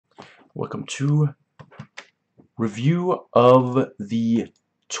Welcome to review of the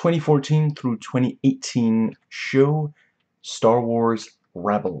 2014 through 2018 show Star Wars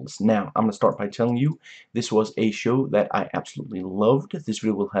Rebels. Now, I'm going to start by telling you this was a show that I absolutely loved. This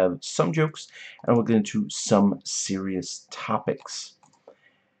video will have some jokes and we'll get into some serious topics.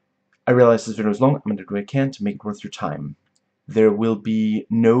 I realize this video is long. I'm going to do what I can to make it worth your time. There will be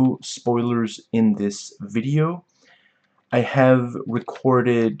no spoilers in this video. I have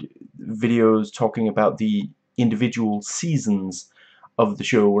recorded videos talking about the individual seasons of the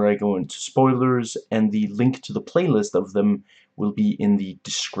show where I go into spoilers, and the link to the playlist of them will be in the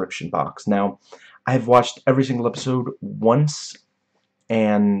description box. Now, I've watched every single episode once,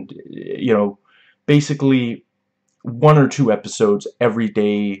 and, basically one or two episodes every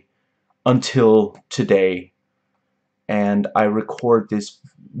day until today, and I record this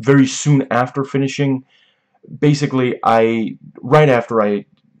very soon after finishing. Basically, right after I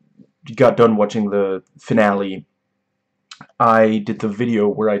got done watching the finale, I did the video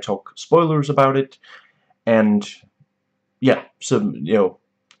where I talk spoilers about it, and yeah, so,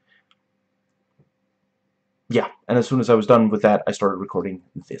 yeah, and as soon as I was done with that, I started recording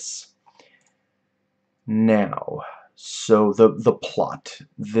this. Now, so the plot.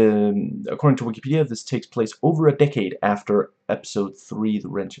 According to Wikipedia, this takes place over a decade after Episode 3, The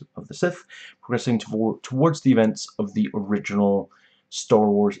Revenge of the Sith, progressing towards the events of the original Star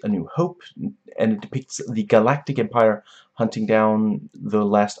Wars A New Hope, and it depicts the Galactic Empire hunting down the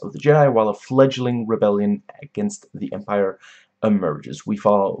last of the Jedi while a fledgling rebellion against the Empire emerges. We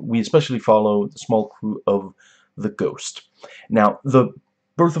especially follow the small crew of the Ghost. Now, the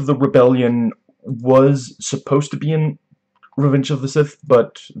birth of the rebellion was supposed to be in Revenge of the Sith,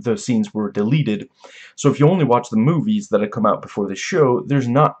 but the scenes were deleted. So if you only watch the movies that had come out before the show, there's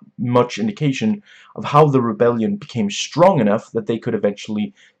not much indication of how the rebellion became strong enough that they could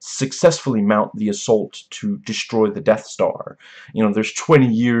eventually successfully mount the assault to destroy the Death Star. There's 20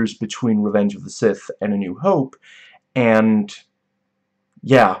 years between Revenge of the Sith and A New Hope, and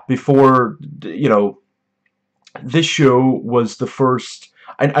yeah, before, this show was the first.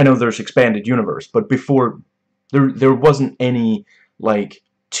 I know there's Expanded Universe, but before there wasn't any like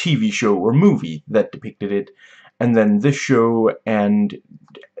TV show or movie that depicted it. And then this show and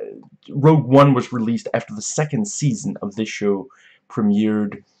Rogue One was released after the second season of this show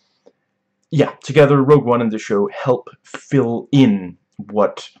premiered. Yeah, together Rogue One and the show help fill in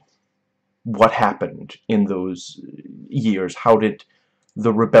what happened in those years. How did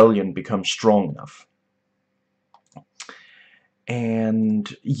the rebellion become strong enough?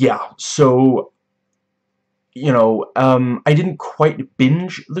 And yeah, so I didn't quite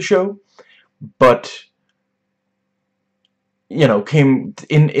binge the show, but came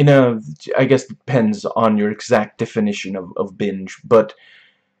in a, I guess depends on your exact definition of binge, but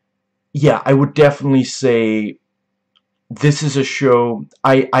yeah, I would definitely say this is a show.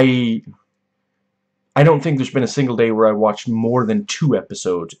 I don't think there's been a single day where I watched more than 2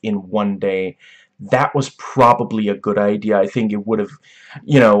 episodes in one day. That was probably a good idea. I think it would have,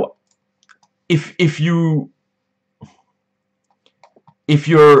 if you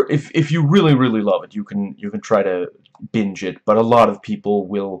really love it, you can try to binge it, but a lot of people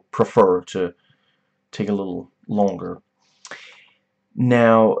will prefer to take a little longer.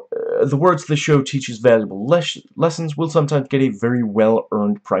 Now, the words the show teaches valuable lessons will sometimes get a very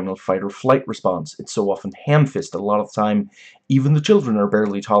well-earned primal fight or flight response. It's so often ham-fisted. A lot of the time, even the children are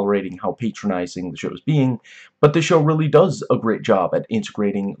barely tolerating how patronizing the show is being, but the show really does a great job at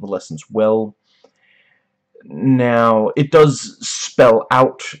integrating the lessons well. Now, it does spell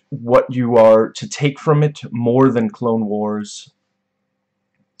out what you are to take from it more than Clone Wars.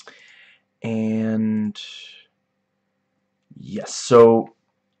 And yes, so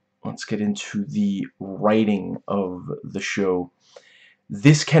let's get into the writing of the show.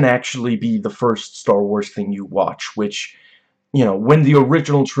 This can actually be the first Star Wars thing you watch, which, when the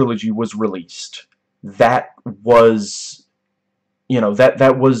original trilogy was released, that was,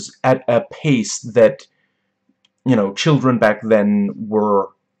 that was at a pace that, children back then were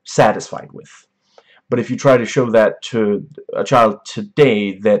satisfied with. But if you try to show that to a child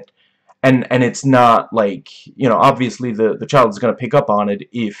today, and it's not like, obviously the child is going to pick up on it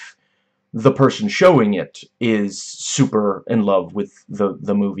if the person showing it is super in love with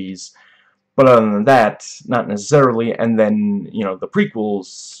the movies. But other than that, not necessarily. And then, the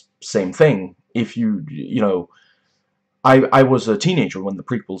prequels, same thing. If I was a teenager when the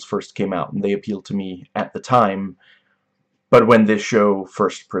prequels first came out, and they appealed to me at the time. But when this show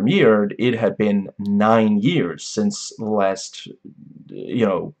first premiered, it had been 9 years since the last,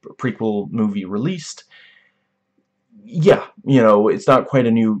 prequel movie released. yeah, you know, it's not quite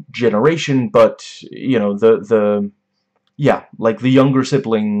a new generation, but, you know, yeah, like the younger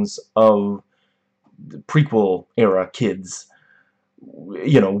siblings of the prequel era kids,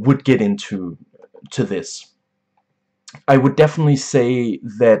 you know, would get into this. I would definitely say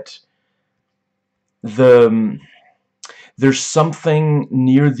that the there's something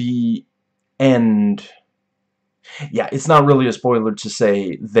near the end. Yeah, it's not really a spoiler to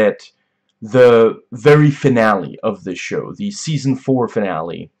say that the very finale of this show, the season 4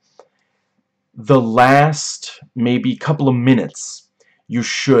 finale, the last maybe couple of minutes you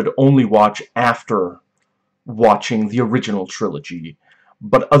should only watch after watching the original trilogy.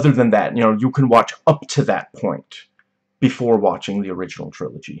 But other than that, you know, you can watch up to that point before watching the original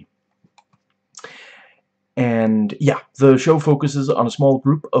trilogy. And yeah, the show focuses on a small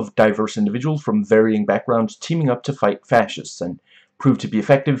group of diverse individuals from varying backgrounds teaming up to fight fascists and prove to be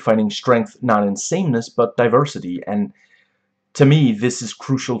effective, finding strength not in sameness but diversity. And to me, this is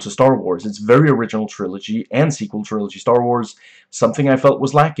crucial to Star Wars. It's very original trilogy and sequel trilogy Star Wars, something I felt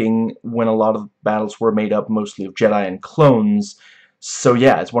was lacking when a lot of battles were made up mostly of Jedi and clones. So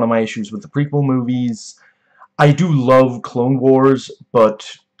yeah, it's one of my issues with the prequel movies. I do love Clone Wars,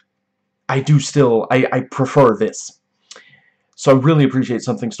 but I prefer this. So I really appreciate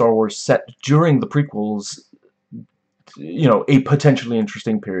something Star Wars set during the prequels, you know, a potentially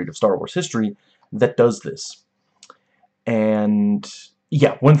interesting period of Star Wars history that does this. And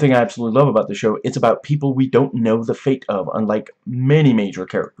yeah, one thing I absolutely love about the show, it's about people we don't know the fate of, unlike many major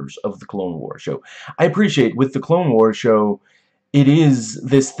characters of the Clone Wars show. I appreciate with the Clone Wars show, it is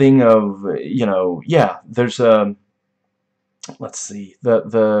this thing of, you know, yeah, there's a, let's see,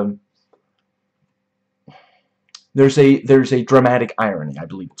 there's a dramatic irony, I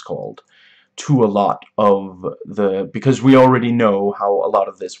believe it's called, to a lot of because we already know how a lot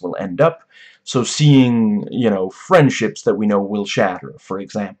of this will end up. So seeing, you know, friendships that we know will shatter, for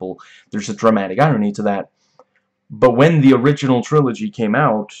example, there's a dramatic irony to that. But when the original trilogy came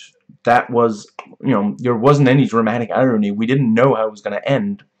out, that was, you know, there wasn't any dramatic irony. We didn't know how it was going to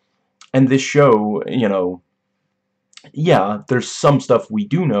end. And this show, you know, yeah, there's some stuff we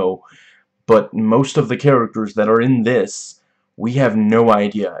do know, but most of the characters that are in this, we have no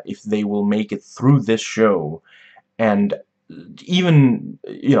idea if they will make it through this show, and even,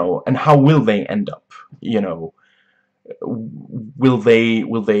 you know, and how will they end up, you know, will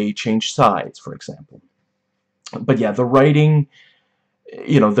they change sides, for example. But yeah, the writing,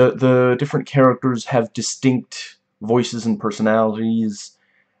 you know, the different characters have distinct voices and personalities,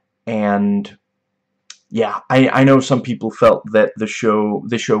 and yeah, I know some people felt that this show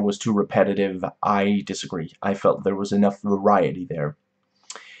was too repetitive. I disagree. I felt there was enough variety there.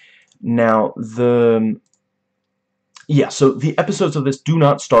 Now, so the episodes of this do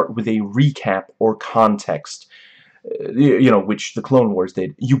not start with a recap or context, you know, which the Clone Wars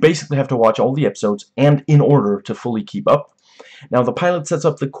did. You basically have to watch all the episodes, and in order to fully keep up. Now, the pilot sets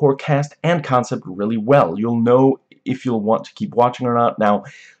up the core cast and concept really well. You'll know if you'll want to keep watching or not. Now,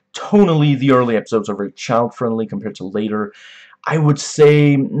 tonally, the early episodes are very child-friendly compared to later. I would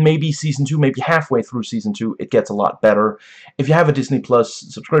say maybe Season 2, maybe halfway through Season 2, it gets a lot better. If you have a Disney Plus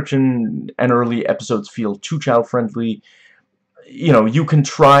subscription and early episodes feel too child-friendly, you know, you can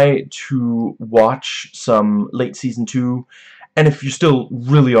try to watch some late Season 2, and if you still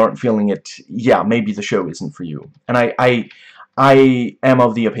really aren't feeling it, yeah, maybe the show isn't for you. And I am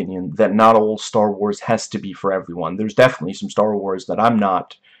of the opinion that not all Star Wars has to be for everyone. There's definitely some Star Wars that I'm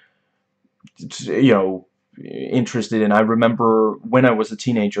not, you know, interested in. I remember when I was a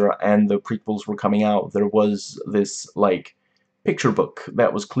teenager and the prequels were coming out, there was this, like, picture book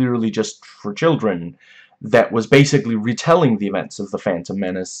that was clearly just for children that was basically retelling the events of The Phantom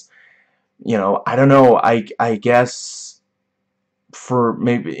Menace. You know, I don't know, I guess for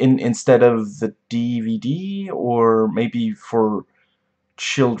maybe instead of the DVD, or maybe for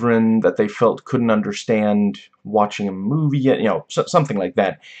children that they felt couldn't understand watching a movie, you know, something like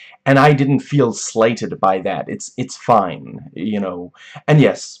that. And I didn't feel slighted by that. It's fine, you know. And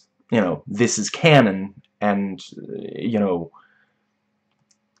yes, you know, this is canon, and you know,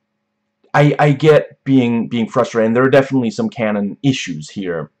 I get being frustrated, and there are definitely some canon issues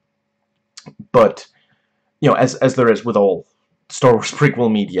here. But you know, as there is with all Star Wars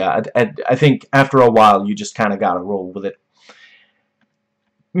prequel media, I think after a while you just kind of gotta roll with it.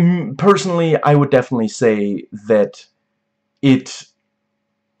 Personally, I would definitely say that it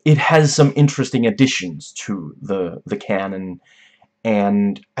has some interesting additions to the canon,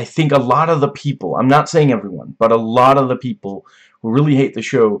 and I think a lot of the people, I'm not saying everyone, but a lot of the people who really hate the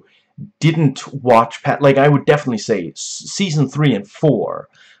show didn't watch, like, I would definitely say Season 3 and 4,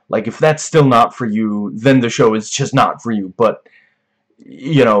 Like, if that's still not for you, then the show is just not for you. But,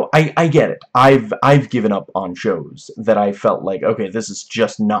 you know, I get it. I've given up on shows that I felt like, okay, this is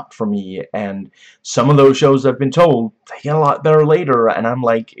just not for me, and some of those shows I've been told, they get a lot better later, and I'm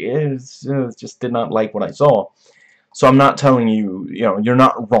like, just did not like what I saw. So I'm not telling you, you know, you're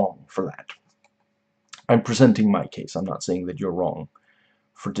not wrong for that. I'm presenting my case. I'm not saying that you're wrong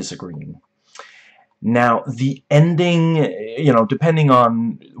for disagreeing. Now, the ending, you know, depending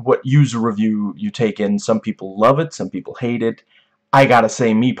on what user review you take in, some people love it, some people hate it. I gotta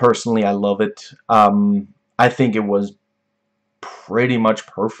say, me personally, I love it. I think it was pretty much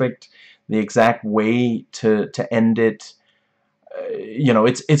perfect. The exact way to end it. You know,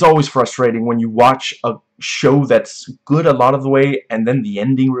 it's always frustrating when you watch a show that's good a lot of the way, and then the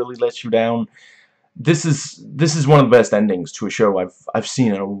ending really lets you down. This is one of the best endings to a show I've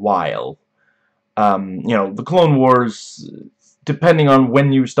seen in a while. You know, the Clone Wars, depending on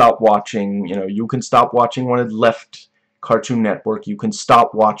when you stop watching, you know, you can stop watching when it left Cartoon Network, you can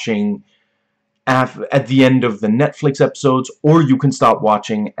stop watching at the end of the Netflix episodes, or you can stop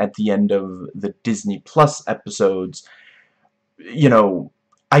watching at the end of the Disney Plus episodes. You know,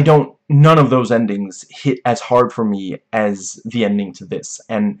 none of those endings hit as hard for me as the ending to this,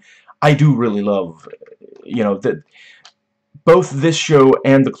 and I do really love, you know, that both this show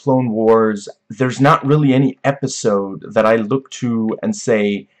and the Clone Wars, there's not really any episode that I look to and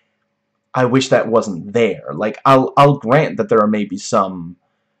say, I wish that wasn't there. Like, I'll grant that there are maybe some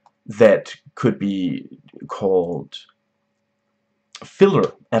that could be called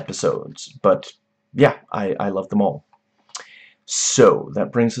filler episodes, but yeah, I love them all. So,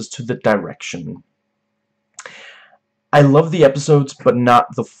 that brings us to the direction. I love the episodes, but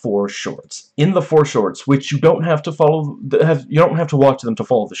not the 4 shorts. In the 4 shorts, which you don't have to follow, you don't have to watch them to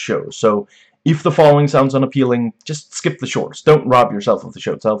follow the show. So, if the following sounds unappealing, just skip the shorts. Don't rob yourself of the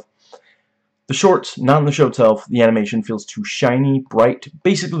show itself. The shorts, not in the show itself, the animation feels too shiny, bright.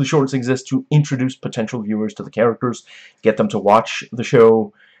 Basically, the shorts exist to introduce potential viewers to the characters, get them to watch the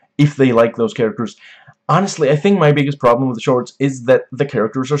show if they like those characters. Honestly, I think my biggest problem with the shorts is that the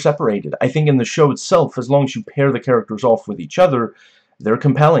characters are separated. I think in the show itself, as long as you pair the characters off with each other, they're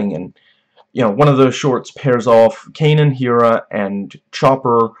compelling. And, you know, one of those shorts pairs off Kanan, Hera, and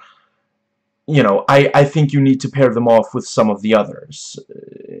Chopper. You know, I think you need to pair them off with some of the others.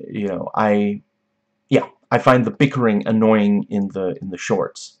 You know, I find the bickering annoying in the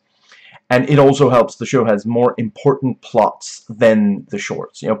shorts. And it also helps the show has more important plots than the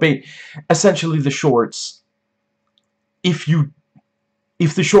shorts. You know, essentially the shorts, if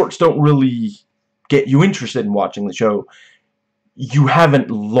the shorts don't really get you interested in watching the show, you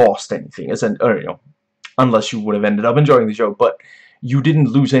haven't lost anything, or, you know, unless you would have ended up enjoying the show, but you didn't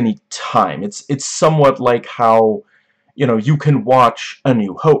lose any time. It's somewhat like how, you know, you can watch A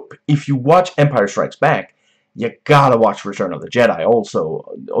New Hope. If you watch Empire Strikes Back, you gotta watch Return of the Jedi also,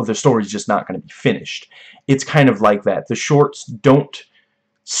 or the story's just not gonna be finished. It's kind of like that. The shorts don't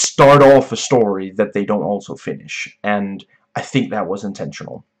start off a story that they don't also finish, and I think that was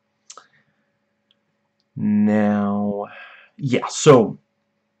intentional. Now, yeah, so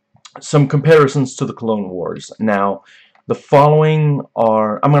some comparisons to the Clone Wars. Now, the following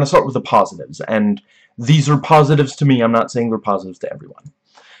are, I'm going to start with the positives, and these are positives to me. I'm not saying they're positives to everyone.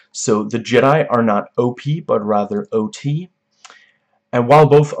 So, the Jedi are not OP, but rather OT. And while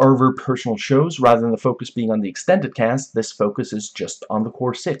both are very personal shows, rather than the focus being on the extended cast, this focus is just on the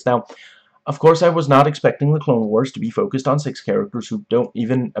core 6. Now, of course, I was not expecting the Clone Wars to be focused on 6 characters who don't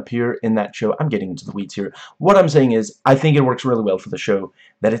even appear in that show. I'm getting into the weeds here. What I'm saying is, I think it works really well for the show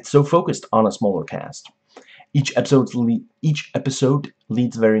that it's so focused on a smaller cast. Each episode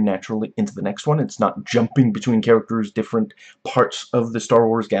leads very naturally into the next one. It's not jumping between characters, different parts of the Star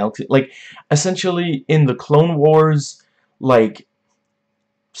Wars galaxy. Like, essentially, in the Clone Wars, like,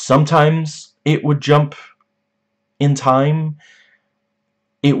 sometimes it would jump in time.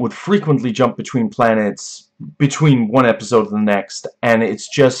 It would frequently jump between planets, between one episode and the next, and it's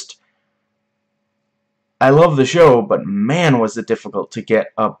just, I love the show, but man, was it difficult to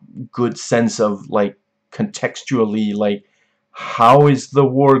get a good sense of, like, contextually, like, how is the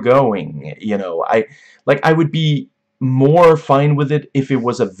war going? You know, I would be more fine with it if it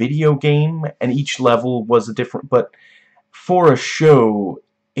was a video game and each level was a different, but for a show,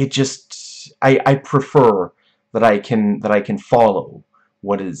 it just, I prefer that I can follow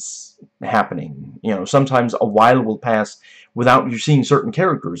what is happening. You know, sometimes a while will pass without you seeing certain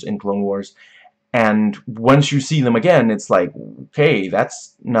characters in Clone Wars, and once you see them again, it's like, okay,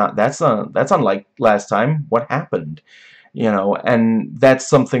 that's unlike last time. What happened? You know, and that's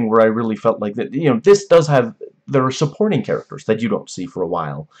something where I really felt like that. You know, this does have there are supporting characters that you don't see for a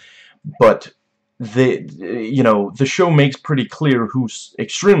while, but the show makes pretty clear who's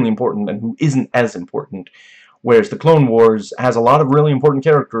extremely important and who isn't as important, whereas the Clone Wars has a lot of really important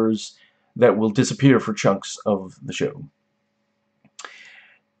characters that will disappear for chunks of the show.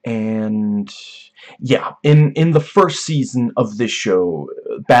 And yeah, in the first season of this show,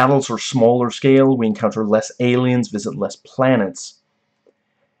 battles are smaller scale, we encounter less aliens, visit less planets,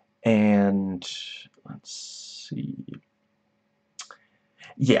 and let's see,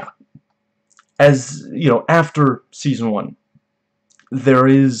 yeah, as you know, after season 1 there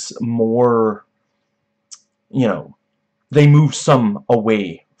is more, you know, they move some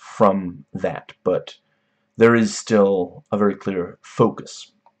away from that, but there is still a very clear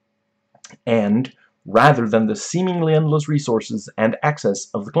focus. And rather than the seemingly endless resources and access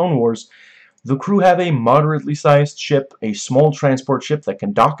of the Clone Wars, the crew have a moderately sized ship, a small transport ship that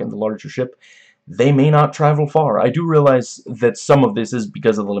can dock in the larger ship. They may not travel far. I do realize that some of this is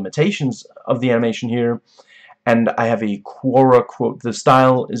because of the limitations of the animation here, and I have a Quora quote. The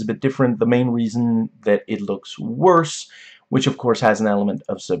style is a bit different. The main reason that it looks worse, which of course has an element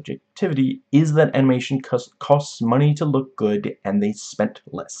of subjectivity, is that animation costs money to look good, and they spent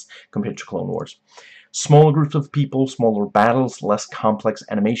less compared to Clone Wars. Smaller groups of people, smaller battles, less complex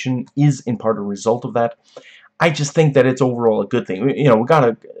animation is in part a result of that. I just think that it's overall a good thing. You know, we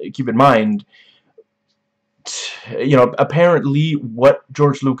gotta keep in mind, you know, apparently what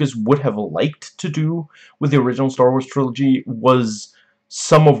George Lucas would have liked to do with the original Star Wars trilogy was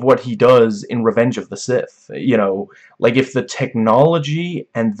some of what he does in Revenge of the Sith. You know, like if the technology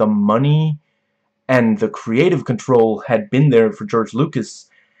and the money and the creative control had been there for George Lucas,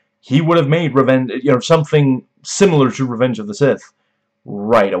 he would have made Revenge, you know, something similar to Revenge of the Sith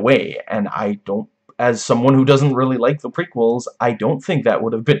right away. And I don't, as someone who doesn't really like the prequels, I don't think that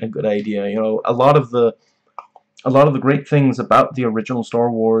would have been a good idea. You know, a lot of the great things about the original Star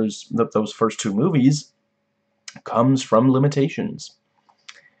Wars, those first 2 movies, comes from limitations.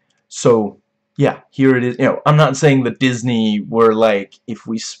 So, yeah, here it is. You know, I'm not saying that Disney were like, if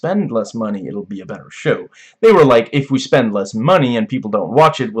we spend less money, it'll be a better show. They were like, if we spend less money and people don't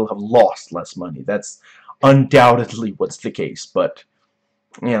watch it, we'll have lost less money. That's undoubtedly what's the case. But,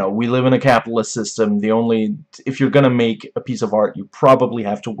 you know, we live in a capitalist system. If you're going to make a piece of art, you probably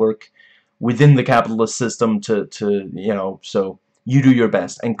have to work within the capitalist system to you know, so you do your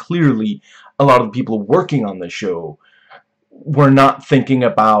best. And clearly, a lot of the people working on the show were not thinking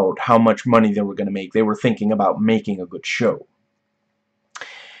about how much money they were going to make. They were thinking about making a good show.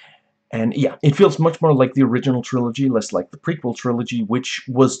 And yeah, it feels much more like the original trilogy, less like the prequel trilogy, which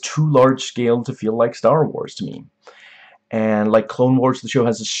was too large scale to feel like Star Wars to me. And like Clone Wars, the show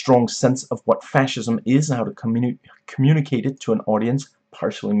has a strong sense of what fascism is and how to communicate it to an audience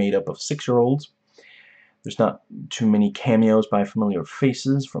partially made up of 6-year-olds. There's not too many cameos by familiar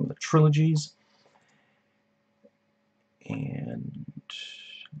faces from the trilogies. And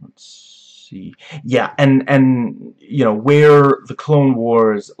let's see, yeah, and you know, where the Clone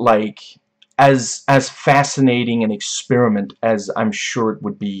Wars, like, as fascinating an experiment as I'm sure it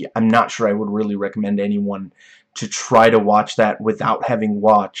would be, I'm not sure I would really recommend anyone to try to watch that without having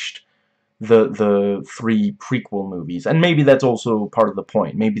watched the 3 prequel movies. And maybe that's also part of the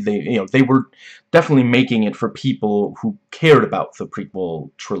point. Maybe they were definitely making it for people who cared about the prequel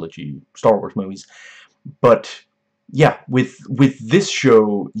trilogy Star Wars movies. But yeah, with this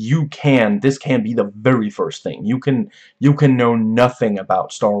show, this can be the very first thing. You can know nothing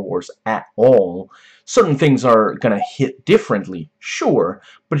about Star Wars at all. Certain things are gonna hit differently, sure,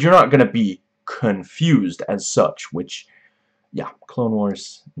 but you're not gonna be confused as such, which, yeah, Clone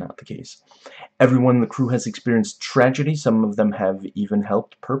Wars, not the case. Everyone in the crew has experienced tragedy. Some of them have even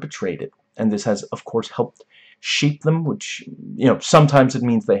helped perpetrate it. And this has, of course, helped shape them, which, you know, sometimes it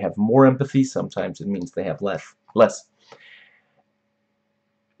means they have more empathy, sometimes it means they have less.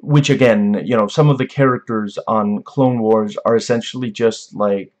 Which, again, you know, some of the characters on Clone Wars are essentially just,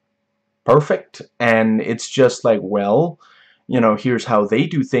 like, perfect. And it's just like, well, you know, here's how they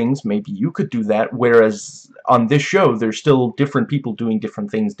do things, maybe you could do that. Whereas on this show, there's still different people doing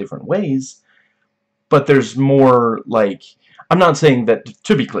different things different ways, but there's more, like, I'm not saying that,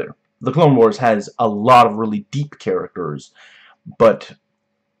 to be clear, the Clone Wars has a lot of really deep characters, but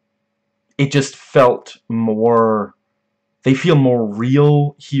it just felt more, they feel more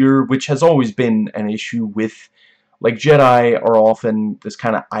real here, which has always been an issue with, like, Jedi are often this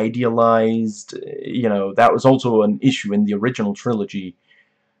kind of idealized, you know, that was also an issue in the original trilogy,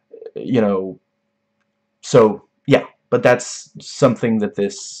 you know, so, yeah, but that's something that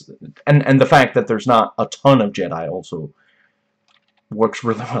this, and the fact that there's not a ton of Jedi also works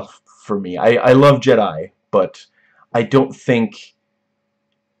really well for me. I love Jedi, but I don't think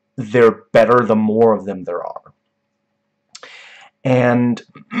they're better the more of them there are. And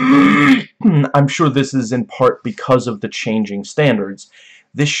I'm sure this is in part because of the changing standards.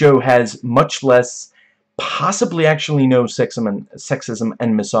 This show has much less, possibly actually no sexism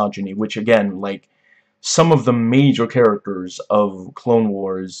and misogyny, which again, like, some of the major characters of Clone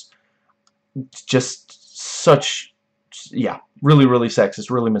Wars, just such, yeah, really, really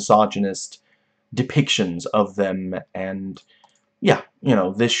sexist, really misogynist depictions of them. And yeah, you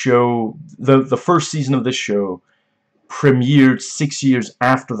know, this show, the first season of this show premiered 6 years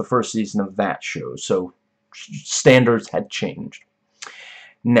after the first season of that show, so standards had changed.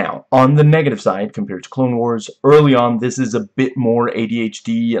 Now, on the negative side, compared to Clone Wars, early on this is a bit more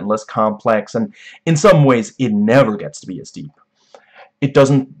ADHD and less complex, and in some ways it never gets to be as deep. It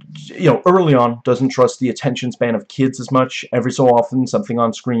doesn't, you know, early on doesn't trust the attention span of kids as much. Every so often something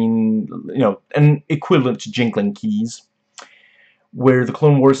on screen, you know, an equivalent to jingling keys. Where the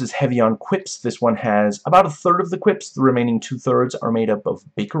Clone Wars is heavy on quips, this one has about a third of the quips. The remaining 2/3 are made up of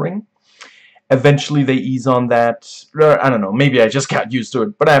bickering. Eventually they ease on that. I don't know, maybe I just got used to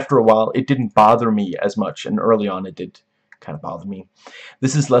it, but after a while it didn't bother me as much, and early on it did kind of bother me.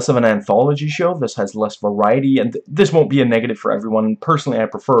 This is less of an anthology show. This has less variety, and this won't be a negative for everyone. Personally, I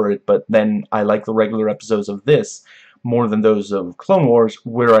prefer it, but then I like the regular episodes of this more than those of Clone Wars,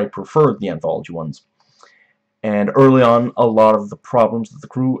 where I prefer the anthology ones. And early on, a lot of the problems that the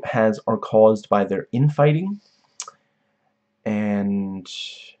crew has are caused by their infighting. And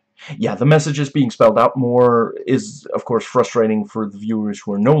yeah, the messages being spelled out more is, of course, frustrating for the viewers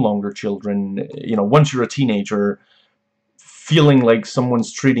who are no longer children. You know, once you're a teenager, feeling like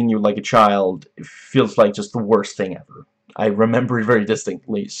someone's treating you like a child feels like just the worst thing ever. I remember it very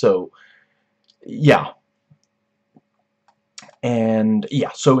distinctly, so yeah. And yeah,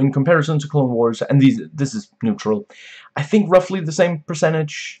 so in comparison to Clone Wars, and this is neutral, I think roughly the same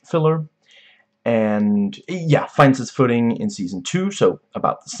percentage filler. And yeah, finds its footing in Season 2, so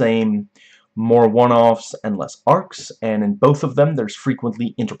about the same. More one-offs and less arcs, and in both of them there's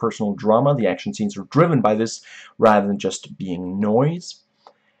frequently interpersonal drama. The action scenes are driven by this rather than just being noise.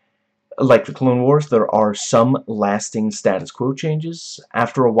 Like the Clone Wars, there are some lasting status quo changes.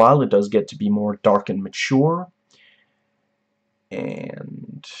 After a while it does get to be more dark and mature.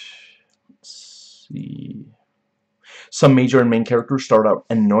 And let's see, some major and main characters start out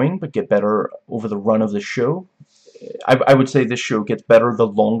annoying but get better over the run of the show. I would say this show gets better the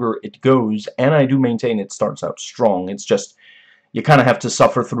longer it goes, and I do maintain it starts out strong. It's just you kind of have to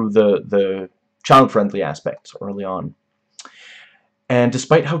suffer through the child-friendly aspects early on. And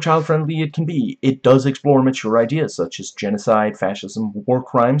despite how child-friendly it can be, it does explore mature ideas such as genocide, fascism, war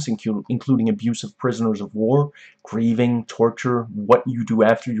crimes, including abuse of prisoners of war, grieving, torture, what you do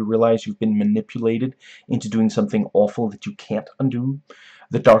after you realize you've been manipulated into doing something awful that you can't undo,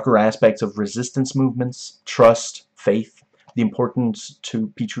 the darker aspects of resistance movements, trust, faith, the importance to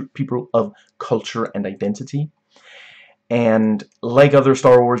people of culture and identity. And like other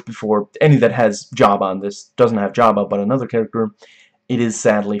Star Wars before, any that has Jabba on this doesn't have Jabba, but another character. It is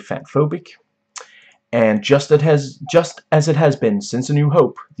sadly fatphobic, and just as it has been since A New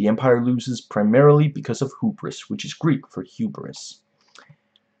Hope, the Empire loses primarily because of hubris, which is Greek for hubris.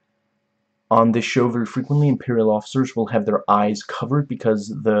 On this show, very frequently, Imperial officers will have their eyes covered because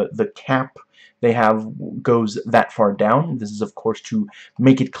the cap they have goes that far down. This is, of course, to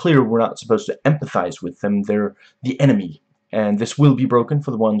make it clear we're not supposed to empathize with them. They're the enemy. And this will be broken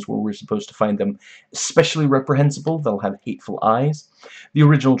for the ones where we're supposed to find them especially reprehensible. They'll have hateful eyes. The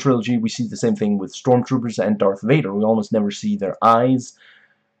original trilogy, we see the same thing with Stormtroopers and Darth Vader. We almost never see their eyes.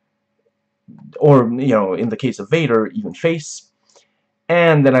 Or, you know, in the case of Vader, even face.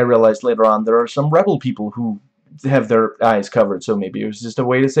 And then I realized later on there are some rebel people who have their eyes covered, so maybe it was just a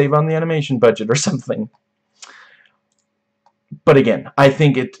way to save on the animation budget or something. But again, I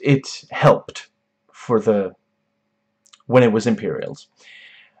think it helped for the when it was Imperials.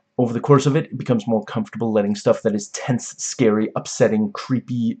 Over the course of it, it becomes more comfortable letting stuff that is tense, scary, upsetting,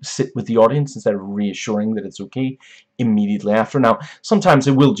 creepy sit with the audience instead of reassuring that it's okay immediately after. Now, sometimes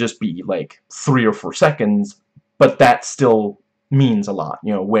it will just be like 3 or 4 seconds, but that still means a lot,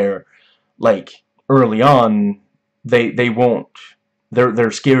 you know, where like early on they won't,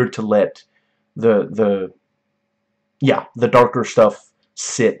 they're scared to let the darker stuff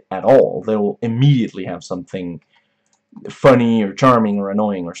sit at all. They'll immediately have something funny or charming or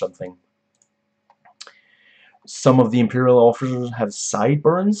annoying or something. Some of the Imperial officers have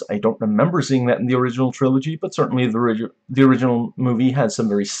sideburns. I don't remember seeing that in the original trilogy, but certainly the original movie has some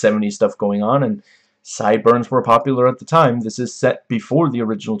very 70s stuff going on, and sideburns were popular at the time. This is set before the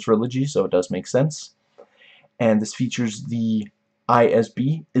original trilogy, so it does make sense. and this features the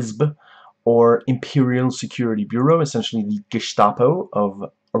ISB, or Imperial Security Bureau, essentially the Gestapo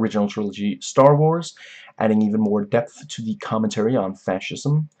of original trilogy Star Wars, adding even more depth to the commentary on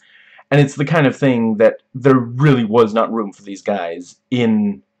fascism. And it's the kind of thing that there really was not room for these guys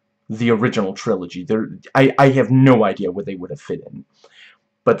in the original trilogy. I have no idea where they would have fit in.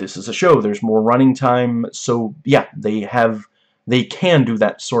 But this is a show, there's more running time, so yeah, they can do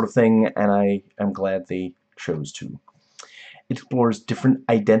that sort of thing, and I am glad they chose to. It explores different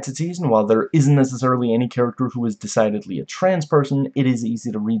identities, and while there isn't necessarily any character who is decidedly a trans person, it is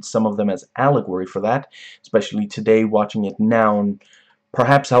easy to read some of them as allegory for that, especially today, watching it now, and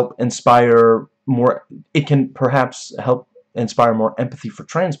perhaps help inspire more, it can perhaps help inspire more empathy for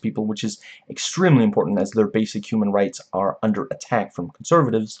trans people, which is extremely important as their basic human rights are under attack from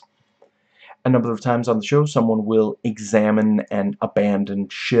conservatives. A number of times on the show, someone will examine an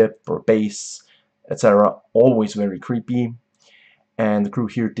abandoned ship or base, etc., always very creepy. And the crew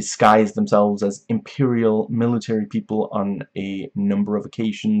here disguise themselves as Imperial military people on a number of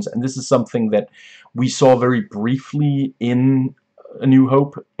occasions, and this is something that we saw very briefly in A New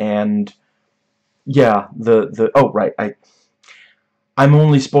Hope. And yeah, oh right, I'm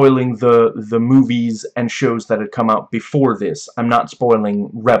only spoiling the movies and shows that had come out before this. I'm not spoiling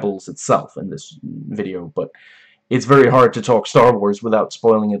Rebels itself in this video, but it's very hard to talk Star Wars without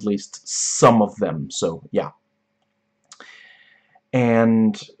spoiling at least some of them, so yeah.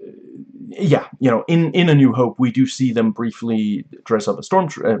 And yeah, you know, in A New Hope, we do see them briefly dress up as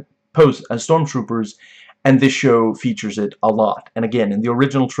pose as stormtroopers, and this show features it a lot. And again, in the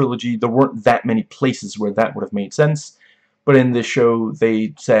original trilogy, there weren't that many places where that would have made sense, but in this show,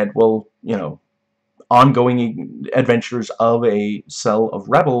 they said, well, you know, ongoing adventures of a cell of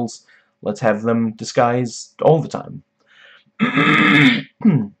rebels, let's have them disguised all the time.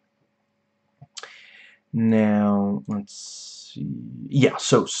 Now, let's see. Yeah,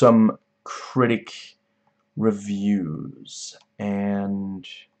 so some critic reviews. And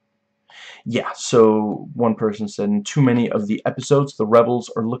yeah, so one person said, in too many of the episodes, the rebels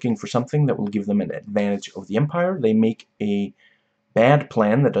are looking for something that will give them an advantage over the Empire. They make a bad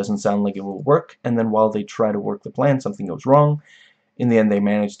plan that doesn't sound like it will work, and then while they try to work the plan, something goes wrong. In the end, they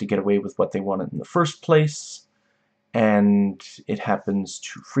manage to get away with what they wanted in the first place, and it happens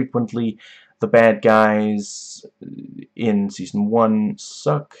too frequently. The bad guys in Season 1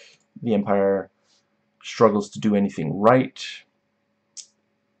 suck. The Empire struggles to do anything right.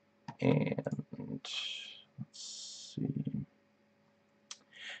 And let's see.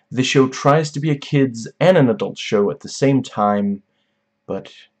 This show tries to be a kids and an adult show at the same time,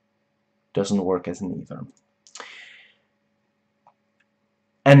 but doesn't work as neither.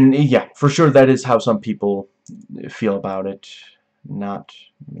 And yeah, for sure that is how some people feel about it, not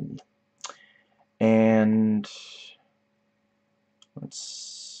me. And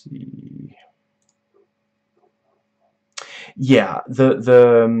let's see. Yeah,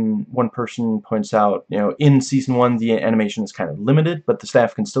 the one person points out, you know, in Season 1 the animation is kind of limited, but the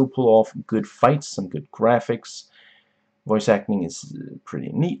staff can still pull off good fights, some good graphics. Voice acting is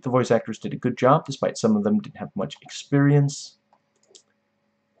pretty neat. The voice actors did a good job, despite some of them didn't have much experience.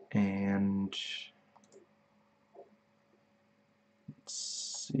 And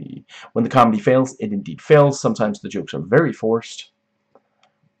let's see. When the comedy fails, it indeed fails. Sometimes the jokes are very forced.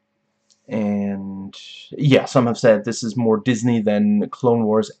 And yeah, some have said this is more Disney than Clone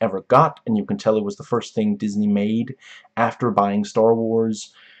Wars ever got, and you can tell it was the first thing Disney made after buying Star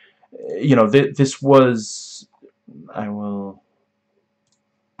Wars. You know, this was... I'll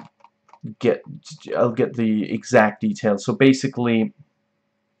get the exact details. So basically,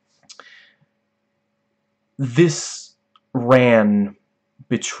 this ran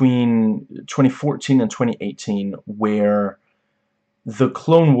between 2014 and 2018, where the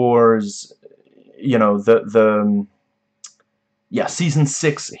Clone Wars, you know, Season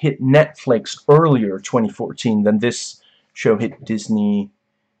 6 hit Netflix earlier 2014 than this show hit Disney.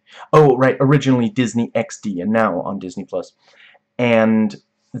 Oh, right, originally Disney XD and now on Disney+. And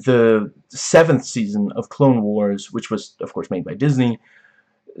the 7th season of Clone Wars, which was, of course, made by Disney,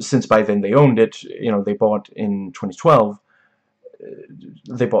 since by then they owned it, you know, they bought in 2012,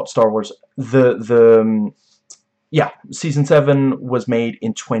 they bought Star Wars. Season 7 was made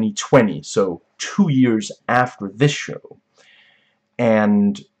in 2020, so 2 years after this show.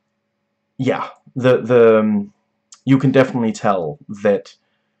 And yeah, you can definitely tell that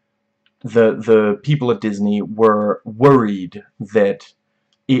the people at Disney were worried that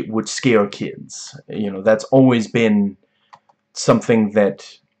it would scare kids. You know, that's always been something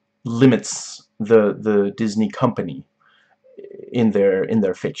that limits the Disney company. in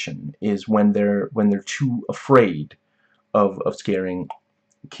their fiction, is when they're too afraid of scaring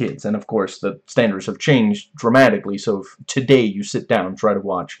kids. And of course the standards have changed dramatically, so if today you sit down and try to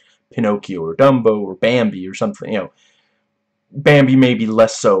watch Pinocchio or Dumbo or Bambi or something, you know, Bambi maybe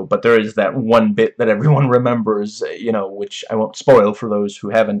less so, but there is that one bit that everyone remembers, you know, which I won't spoil for those who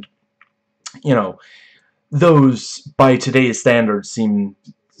haven't. You know, those by today's standards seem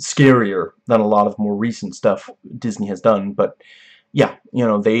scarier than a lot of more recent stuff Disney has done. But yeah, you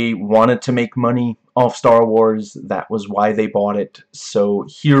know, they wanted to make money off Star Wars. That was why they bought it. So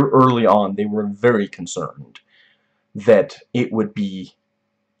here early on they were very concerned that it would be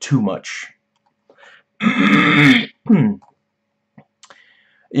too much.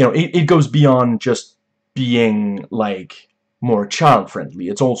 You know, it goes beyond just being like more child-friendly.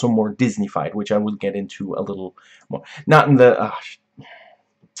 It's also more Disney-fied, which I will get into a little more. Not in the...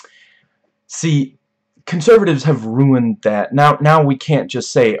 see, conservatives have ruined that. Now we can't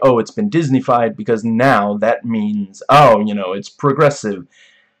just say, oh, it's been Disney-fied, because now that means, oh, you know, it's progressive.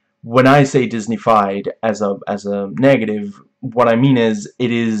 When I say Disney-fied as a negative, what I mean is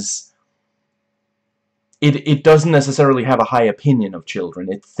it doesn't necessarily have a high opinion of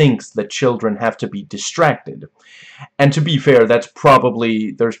children. It thinks that children have to be distracted. And to be fair, there's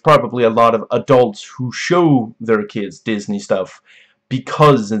probably a lot of adults who show their kids Disney stuff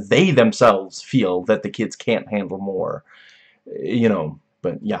because they themselves feel that the kids can't handle more. You know,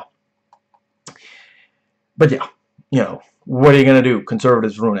 but yeah. But yeah, you know, what are you gonna do?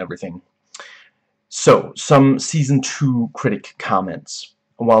 Conservatives ruin everything. So, some Season 2 critic comments.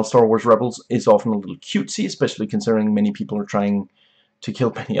 While Star Wars Rebels is often a little cutesy, especially considering many people are trying to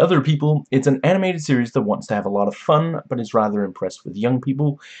kill many other people, it's an animated series that wants to have a lot of fun, but is rather impressed with young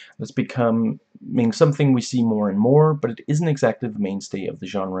people. That's becoming something we see more and more, but it isn't exactly the mainstay of the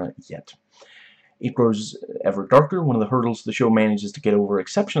genre yet. It grows ever darker. One of the hurdles the show manages to get over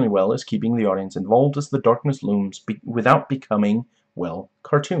exceptionally well is keeping the audience involved as the darkness looms without becoming, well,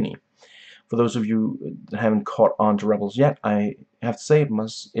 cartoony. For those of you that haven't caught on to Rebels yet, I have to say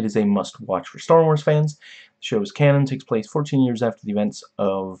it is a must-watch for Star Wars fans. The show's canon takes place 14 years after the events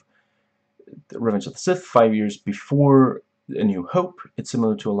of Revenge of the Sith, 5 years before A New Hope. It's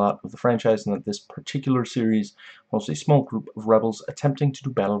similar to a lot of the franchise in that this particular series follows a small group of rebels attempting to do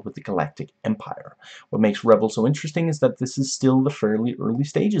battle with the Galactic Empire. What makes Rebels so interesting is that this is still the fairly early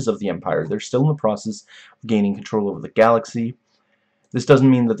stages of the Empire. They're still in the process of gaining control over the galaxy. This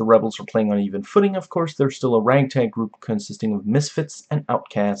doesn't mean that the rebels are playing on even footing, of course. They're still a ragtag group consisting of misfits and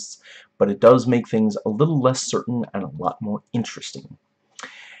outcasts, but it does make things a little less certain and a lot more interesting.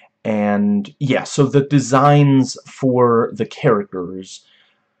 And yeah, so the designs for the characters,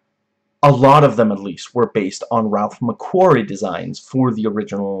 a lot of them at least, were based on Ralph McQuarrie designs for the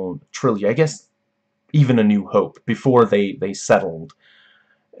original trilogy. I guess even A New Hope, before they settled.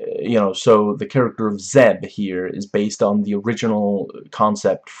 You know, so the character of Zeb here is based on the original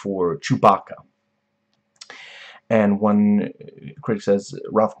concept for Chewbacca. And one critic says,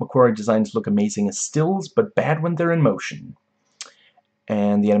 Ralph McQuarrie designs look amazing as stills, but bad when they're in motion.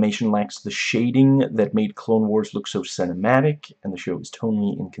 And the animation lacks the shading that made Clone Wars look so cinematic, and the show is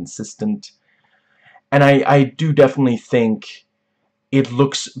tonally inconsistent. And I do definitely think it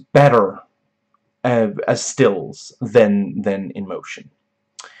looks better as stills than in motion.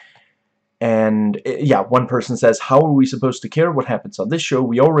 And yeah, one person says, how are we supposed to care what happens on this show?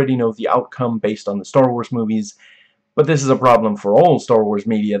 We already know the outcome based on the Star Wars movies, but this is a problem for all Star Wars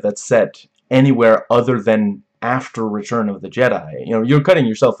media that's set anywhere other than after Return of the Jedi. You know, you're cutting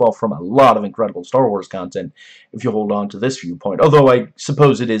yourself off from a lot of incredible Star Wars content if you hold on to this viewpoint. Although I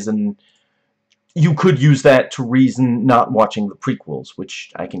suppose it is you could use that to reason not watching the prequels,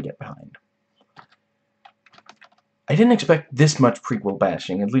 which I can get behind. I didn't expect this much prequel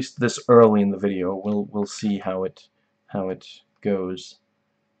bashing, at least this early in the video. We'll see how it goes.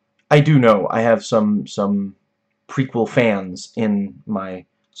 I do know I have some prequel fans in my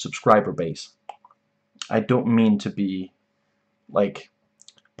subscriber base. I don't mean to be like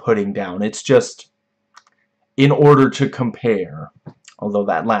putting down. It's just in order to compare, although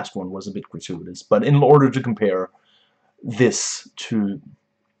that last one was a bit gratuitous, but in order to compare this to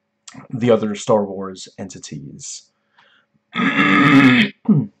the other Star Wars entities.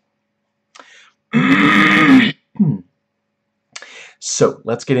 So,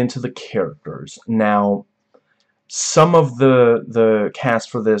 let's get into the characters. Now, some of the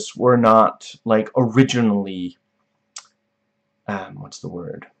cast for this were not, like, originally, what's the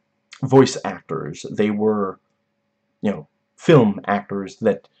word? Voice actors. They were, you know, film actors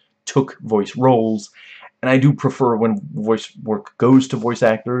that took voice roles. And I do prefer when voice work goes to voice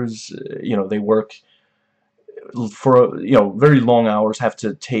actors. You know, they work for, you know, very long hours, have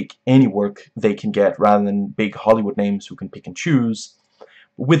to take any work they can get rather than big Hollywood names who can pick and choose.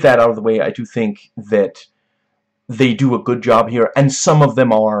 With that out of the way, I do think that they do a good job here, and some of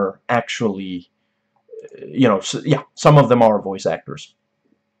them are actually, you know, yeah, some of them are voice actors.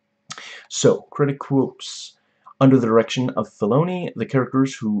 So, critic quotes. Under the direction of Filoni, the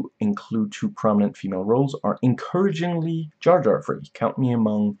characters, who include 2 prominent female roles, are encouragingly Jar Jar free. Count me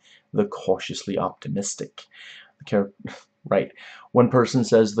among the cautiously optimistic. Right. One person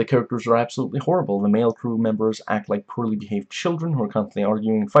says the characters are absolutely horrible. The male crew members act like poorly behaved children who are constantly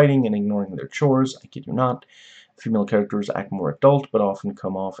arguing and fighting and ignoring their chores. I kid you not. Female characters act more adult, but often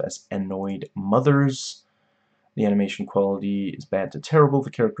come off as annoyed mothers. The animation quality is bad to terrible.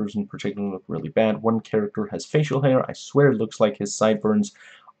 The characters in particular look really bad. One character has facial hair. I swear it looks like his sideburns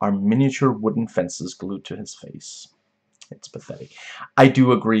are miniature wooden fences glued to his face. It's pathetic. I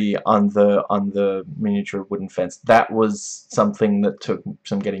do agree on the miniature wooden fence. That was something that took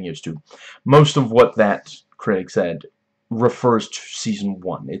some getting used to. Most of what that critic said refers to Season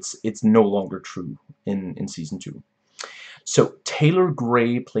 1. It's no longer true in Season 2. So, Taylor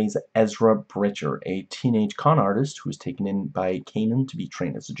Gray plays Ezra Bridger, a teenage con artist who is taken in by Kanan to be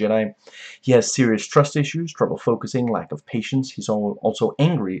trained as a Jedi. He has serious trust issues, trouble focusing, lack of patience. He's also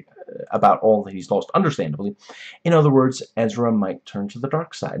angry about all that he's lost, understandably. In other words, Ezra might turn to the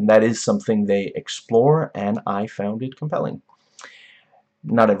dark side, and that is something they explore, and I found it compelling.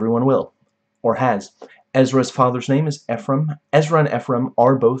 Not everyone will, or has. Ezra's father's name is Ephraim. Ezra and Ephraim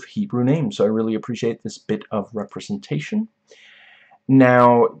are both Hebrew names, so I really appreciate this bit of representation.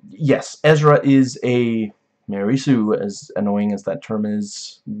 Now, yes, Ezra is a Mary Sue, as annoying as that term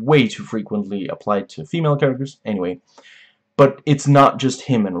is, way too frequently applied to female characters, anyway. But it's not just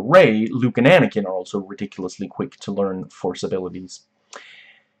him and Rey. Luke and Anakin are also ridiculously quick to learn Force abilities.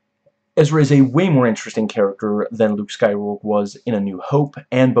 Ezra is a way more interesting character than Luke Skywalker was in A New Hope,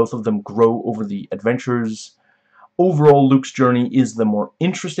 and both of them grow over the adventures. Overall, Luke's journey is the more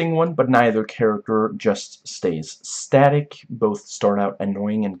interesting one, but neither character just stays static. Both start out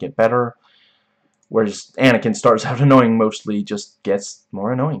annoying and get better, whereas Anakin starts out annoying, mostly just gets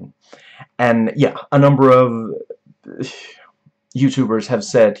more annoying. And yeah, a number of YouTubers have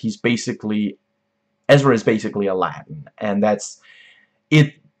said Ezra is basically Aladdin, and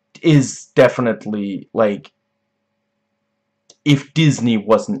it is definitely, like, if Disney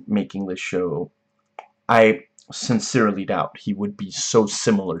wasn't making this show, I sincerely doubt he would be so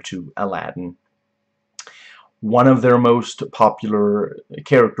similar to Aladdin. One of their most popular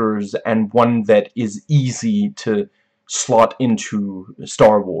characters, and one that is easy to slot into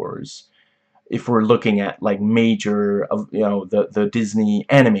Star Wars. If we're looking at, like, major, you know, the Disney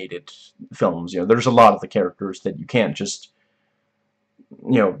animated films, you know, there's a lot of the characters that you can't just,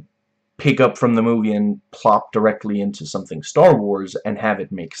 you know, pick up from the movie and plop directly into something Star Wars and have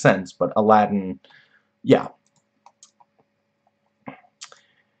it make sense. But Aladdin, yeah.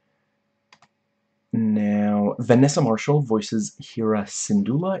 Now, Vanessa Marshall voices Hera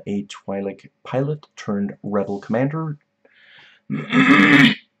Syndulla, a Twi'lek pilot turned rebel commander.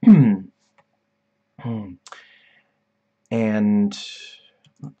 And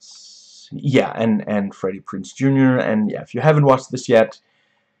let's see, yeah, and Freddie Prinze Jr. And yeah, if you haven't watched this yet,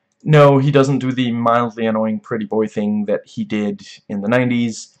 no, he doesn't do the mildly annoying pretty boy thing that he did in the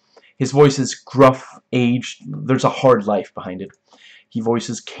 90s. His voice is gruff, aged. There's a hard life behind it. He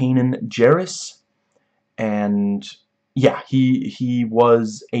voices Kanan Jarrus, and yeah, he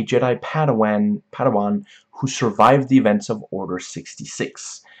was a Jedi Padawan who survived the events of Order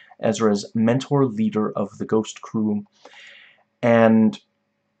 66, Ezra's mentor, leader of the Ghost Crew. And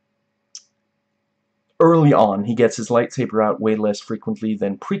early on, he gets his lightsaber out way less frequently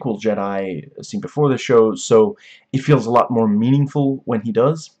than prequel Jedi seen before the show, so it feels a lot more meaningful when he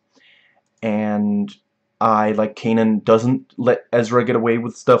does. And I, like Kanan, doesn't let Ezra get away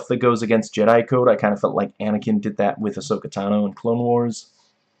with stuff that goes against Jedi code. I kind of felt like Anakin did that with Ahsoka Tano in Clone Wars.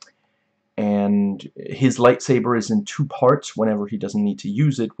 And his lightsaber is in 2 parts whenever he doesn't need to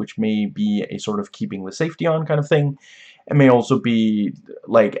use it, which may be a sort of keeping the safety on kind of thing. It may also be,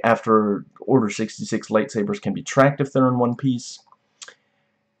 like, after Order 66, lightsabers can be tracked if they're in one piece.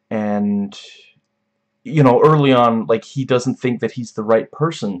 And, you know, early on, like, he doesn't think that he's the right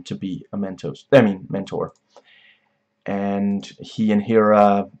person to be a mentor. And he and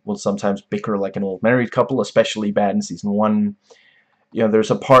Hera will sometimes bicker like an old married couple, especially bad in Season 1. You know,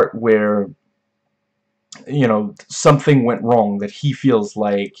 there's a part where, you know, something went wrong that he feels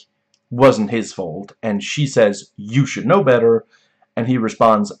like wasn't his fault, and she says, "You should know better," and he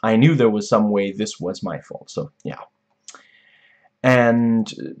responds, "I knew there was some way this was my fault." So, yeah.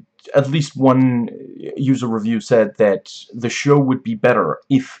 And at least one user review said that the show would be better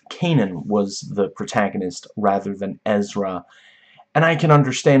if Kanan was the protagonist rather than Ezra. And I can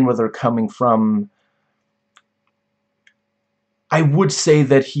understand where they're coming from. I would say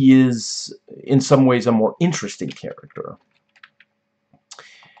that he is, in some ways, a more interesting character.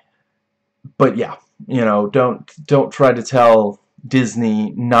 But yeah, you know, don't try to tell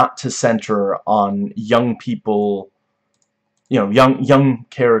Disney not to center on young people, you know, young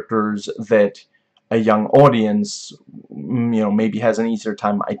characters that a young audience, you know, maybe has an easier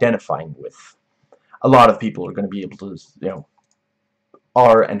time identifying with. A lot of people are going to be able to, you know,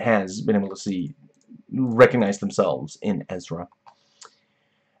 are and has been able to recognize themselves in Ezra.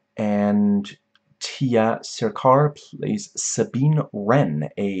 And Tia Serkar plays Sabine Wren,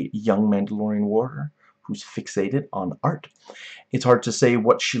 a young Mandalorian warrior who's fixated on art. It's hard to say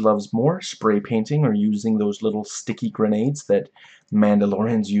what she loves more, spray painting or using those little sticky grenades that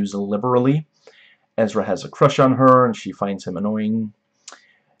Mandalorians use liberally. Ezra has a crush on her and she finds him annoying.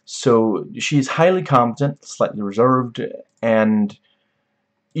 So she's highly competent, slightly reserved, and,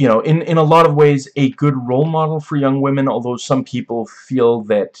 you know, in a lot of ways a good role model for young women, although some people feel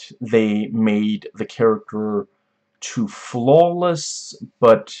that they made the character too flawless.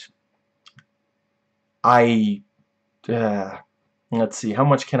 But let's see, how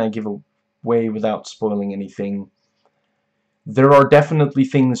much can I give away without spoiling anything? There are definitely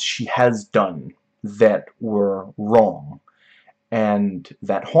things she has done that were wrong and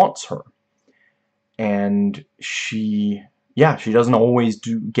that haunts her. And she doesn't always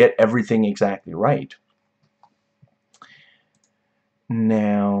get everything exactly right.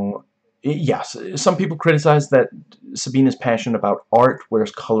 Now, yes, some people criticize that Sabine is passionate about art,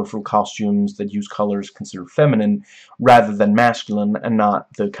 wears colorful costumes that use colors considered feminine rather than masculine, and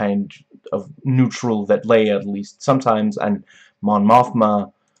not the kind of neutral that Leia, at least sometimes, and Mon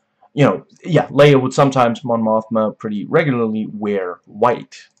Mothma, you know, yeah, Leia would sometimes, Mon Mothma pretty regularly wear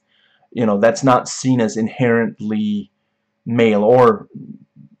white. You know, that's not seen as inherently male or,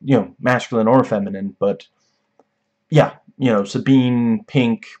 you know, masculine or feminine, but yeah, you know, Sabine,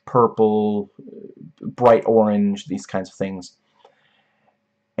 pink, purple, bright orange, these kinds of things.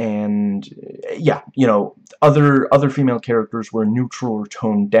 And yeah, you know, other female characters were neutral or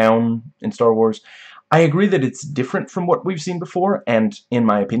toned down in Star Wars. I agree that it's different from what we've seen before, and in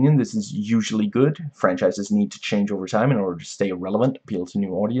my opinion, this is usually good. Franchises need to change over time in order to stay relevant, appeal to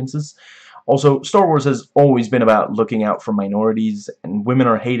new audiences. Also, Star Wars has always been about looking out for minorities, and women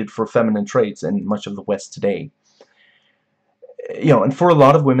are hated for feminine traits in much of the West today. You know, and for a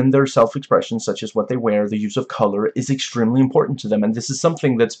lot of women, their self-expression, such as what they wear, the use of color, is extremely important to them, and this is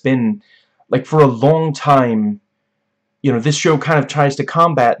something that's been, like, for a long time, you know, this show kind of tries to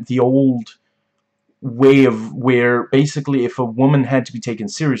combat the old way of where basically if a woman had to be taken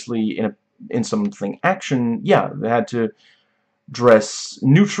seriously in something action, yeah, they had to dress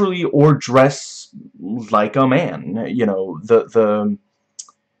neutrally or dress like a man. You know, the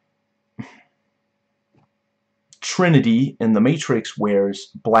Trinity in The Matrix wears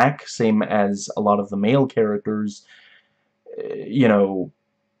black, same as a lot of the male characters. You know,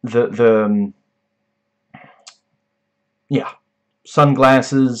 yeah,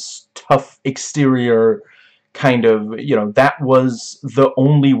 sunglasses, tough exterior, kind of, you know, that was the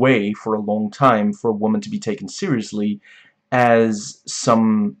only way for a long time for a woman to be taken seriously as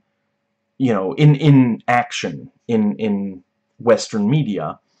some, you know, in action in Western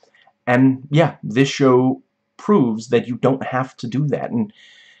media. And yeah, this show proves that you don't have to do that. And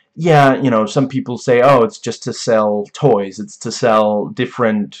yeah, you know, some people say, oh, it's just to sell toys, it's to sell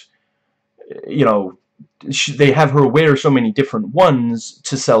different, you know, they have her wear so many different ones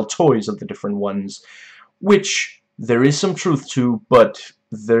to sell toys of the different ones, which there is some truth to, but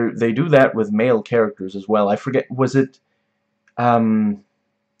they do that with male characters as well. I forget, was it, it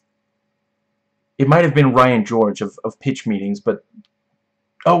might have been Ryan George of Pitch Meetings, but,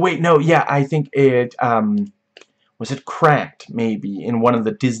 oh wait, no, yeah, I think it, was it Cracked, maybe, in one of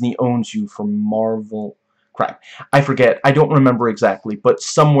the Disney Owns You for Marvel, crap, I forget, I don't remember exactly, but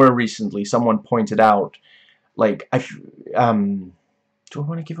somewhere recently someone pointed out, like, do I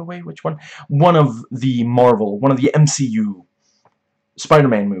want to give away which one? One of the MCU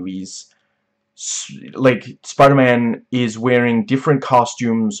Spider-Man movies, like, Spider-Man is wearing different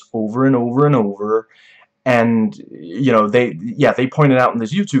costumes over and over and over, and, you know, they pointed out in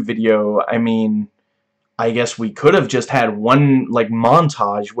this YouTube video, I mean, I guess we could have just had one, like,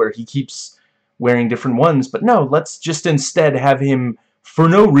 montage where he keeps wearing different ones, but no, let's just instead have him, for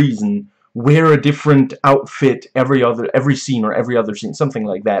no reason, wear a different outfit every scene or every other scene, something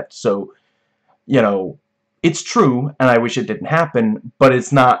like that. So, you know, It's true, and I wish it didn't happen, but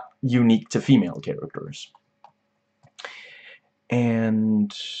it's not unique to female characters.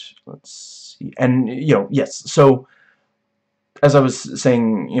 And let's see, and yes, so as I was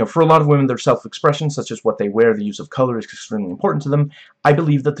saying, for a lot of women, their self-expression, such as what they wear, the use of color, is extremely important to them. I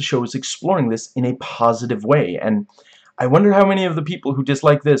believe that the show is exploring this in a positive way, and I wonder how many of the people who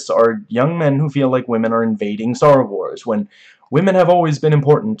dislike this are young men who feel like women are invading Star Wars, when women have always been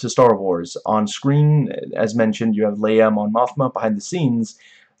important to Star Wars. On screen, as mentioned, you have Leia Mon Mothma behind the scenes.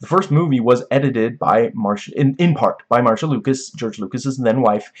 The first movie was edited by in part by Marcia Lucas, George Lucas's then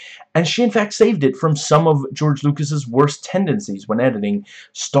wife, and she in fact saved it from some of George Lucas's worst tendencies when editing.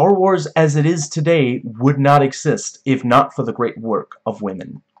 Star Wars as it is today would not exist if not for the great work of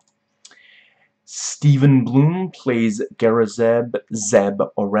women. Stephen Bloom plays Garazeb Zeb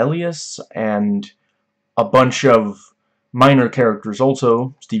Aurelius, and a bunch of minor characters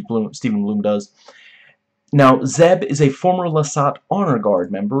also. Stephen Bloom does. Now, Zeb is a former Lasat Honor Guard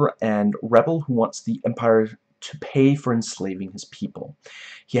member and rebel who wants the Empire to pay for enslaving his people.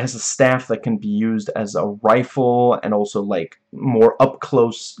 He has a staff that can be used as a rifle and also like more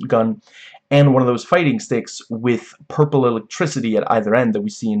up-close gun, and one of those fighting sticks with purple electricity at either end that we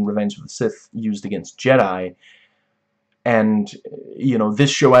see in Revenge of the Sith used against Jedi. And,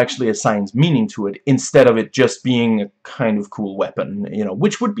 this show actually assigns meaning to it instead of it just being a kind of cool weapon,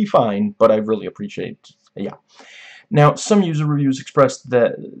 which would be fine, but I really appreciate, yeah. Now, some user reviews expressed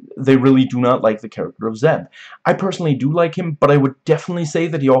that they really do not like the character of Zeb. I personally do like him, but I would definitely say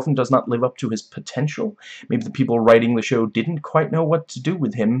that he often does not live up to his potential. Maybe the people writing the show didn't quite know what to do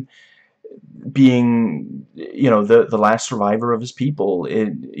with him, being, the last survivor of his people.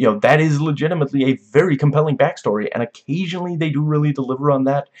 That is legitimately a very compelling backstory, and occasionally they do really deliver on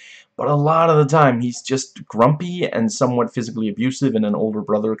that, but a lot of the time he's just grumpy and somewhat physically abusive in an older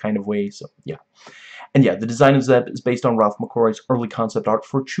brother kind of way, so yeah. And yeah, the design of Zeb is based on Ralph McQuarrie's early concept art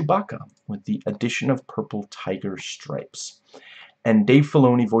for Chewbacca, with the addition of purple tiger stripes. And Dave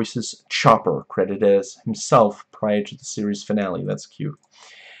Filoni voices Chopper, credited as himself prior to the series finale. That's cute.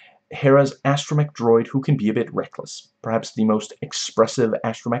 Hera's astromech droid who can be a bit reckless. Perhaps the most expressive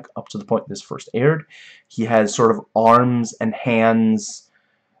astromech up to the point this first aired. He has sort of arms and hands,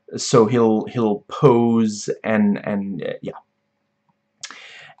 so he'll pose and yeah.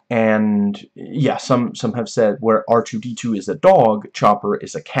 And yeah, some have said where R2-D2 is a dog, Chopper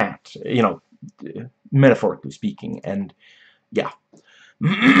is a cat, metaphorically speaking, and yeah.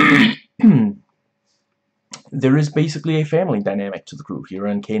 There is basically a family dynamic to the crew.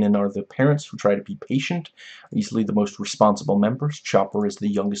 Hera and Kanan are the parents who try to be patient, easily the most responsible members. Chopper is the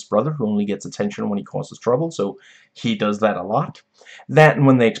youngest brother who only gets attention when he causes trouble, so he does that a lot. That and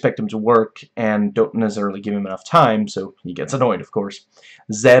when they expect him to work and don't necessarily give him enough time, so he gets annoyed, of course.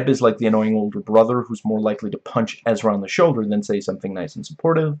 Zeb is like the annoying older brother who's more likely to punch Ezra on the shoulder than say something nice and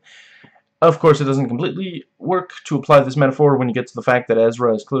supportive. Of course, it doesn't completely work to apply this metaphor when you get to the fact that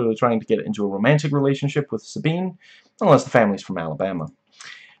Ezra is clearly trying to get into a romantic relationship with Sabine, unless the family's from Alabama.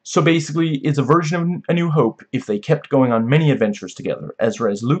 So basically, it's a version of A New Hope if they kept going on many adventures together.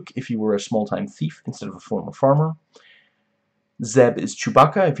 Ezra is Luke if he were a small-time thief instead of a former farmer. Zeb is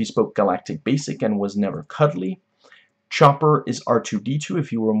Chewbacca if he spoke galactic basic and was never cuddly. Chopper is R2-D2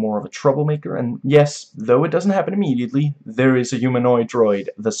 if you were more of a troublemaker, and yes, though it doesn't happen immediately, there is a humanoid droid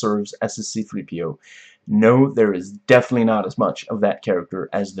that serves as a C-3PO. No, there is definitely not as much of that character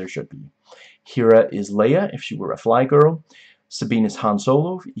as there should be. Hera is Leia if she were a fly girl. Sabine is Han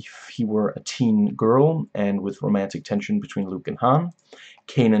Solo if he were a teen girl and with romantic tension between Luke and Han.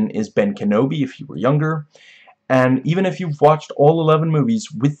 Kanan is Ben Kenobi if he were younger. And even if you've watched all 11 movies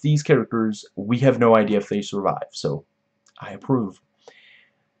with these characters, we have no idea if they survive, so I approve.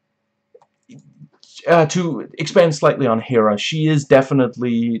 To expand slightly on Hera, she is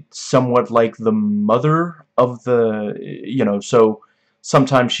definitely somewhat like the mother of the, so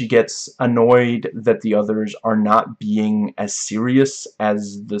sometimes she gets annoyed that the others are not being as serious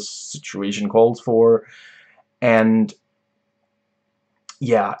as the situation calls for, and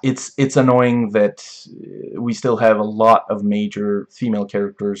yeah, it's annoying that we still have a lot of major female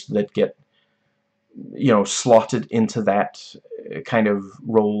characters that get, slotted into that kind of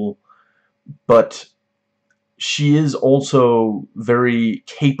role, but she is also very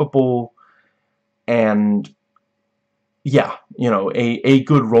capable and, yeah, a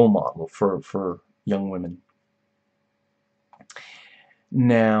good role model for young women.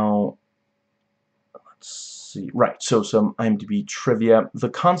 Now, let's see. Right, so some IMDb trivia. The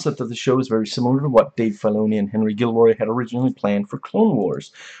concept of the show is very similar to what Dave Filoni and Henry Gilroy had originally planned for Clone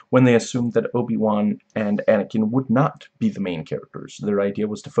Wars, when they assumed that Obi-Wan and Anakin would not be the main characters. Their idea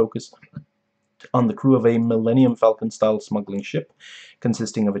was to focus on the crew of a Millennium Falcon-style smuggling ship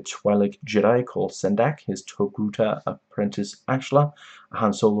consisting of a Twi'lek Jedi called Sendak, his Togruta apprentice Ashla, a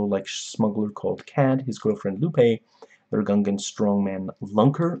Han Solo-like smuggler called Cad, his girlfriend Lupe, their Gungan strongman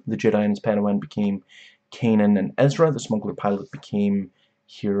Lunker, the Jedi and his Padawan became Kanan and Ezra, the smuggler pilot became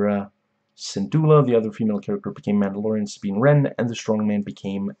Hera Syndulla, the other female character became Mandalorian Sabine Wren, and the strongman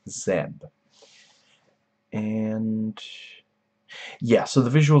became Zeb. And yeah, so the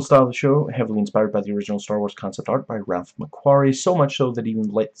visual style of the show, heavily inspired by the original Star Wars concept art by Ralph McQuarrie, so much so that even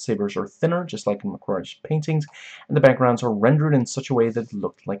lightsabers are thinner, just like in McQuarrie's paintings, and the backgrounds are rendered in such a way that it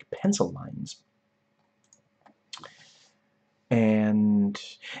looked like pencil lines. And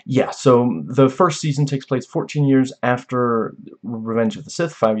yeah, so the first season takes place 14 years after Revenge of the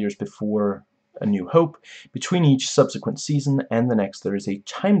Sith, 5 years before A New Hope. Between each subsequent season and the next, there is a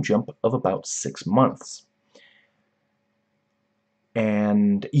time jump of about 6 months.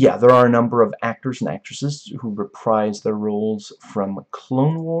 And yeah, there are a number of actors and actresses who reprise their roles from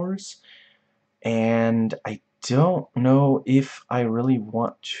Clone Wars, and I don't know if I really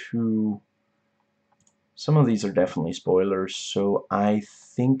want to... Some of these are definitely spoilers, so I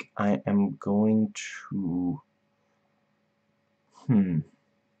think I am going to...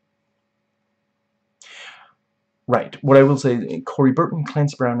 Right, what I will say, Corey Burton,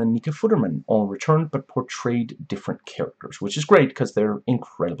 Clancy Brown, and Nika Futterman all returned, but portrayed different characters, which is great because they're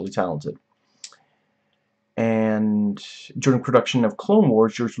incredibly talented. And during production of Clone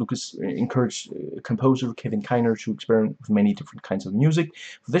Wars, George Lucas encouraged composer Kevin Kiner to experiment with many different kinds of music.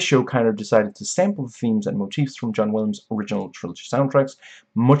 For this show, Kiner decided to sample the themes and motifs from John Williams' original trilogy soundtracks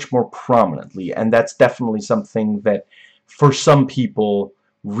much more prominently, and that's definitely something that, for some people,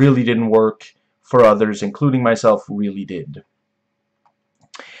 really didn't work. For others, including myself, really did.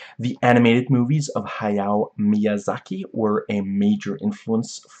 The animated movies of Hayao Miyazaki were a major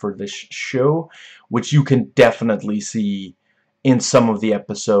influence for this show, which you can definitely see in some of the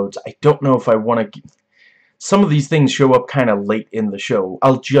episodes. I don't know if I want to... Some of these things show up kind of late in the show.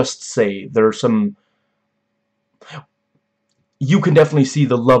 I'll just say there are some... You can definitely see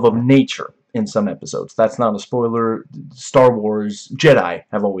the love of nature in some episodes. That's not a spoiler. Star Wars Jedi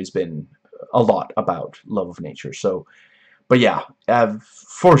have always been a lot about love of nature. So, but yeah,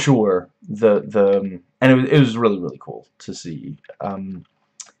 for sure, and it was really cool to see.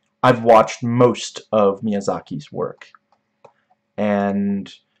 I've watched most of Miyazaki's work,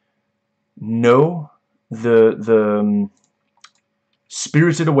 and no, the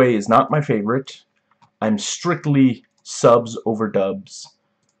Spirited Away is not my favorite. I'm strictly subs over dubs.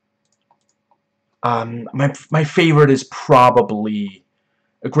 My favorite is probably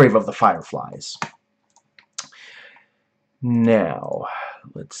A Grave of the Fireflies. Now,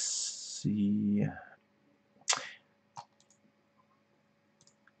 let's see.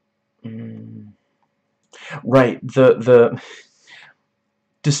 Right,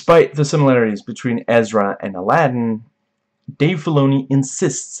 despite the similarities between Ezra and Aladdin, Dave Filoni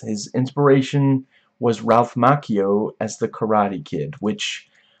insists his inspiration was Ralph Macchio as the Karate Kid, which,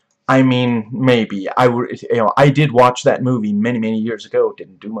 I mean, maybe. I did watch that movie many years ago. It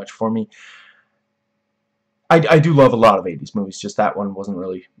didn't do much for me. I do love a lot of 80s movies, just that one wasn't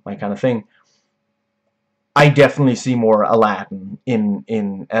really my kind of thing. I definitely see more Aladdin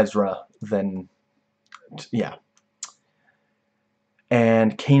in Ezra than... yeah.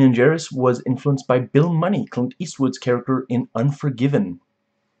 And Kanan Jarrus was influenced by Bill Money, Clint Eastwood's character in Unforgiven.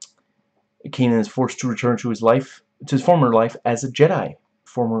 Kanan is forced to return to his former life as a Jedi,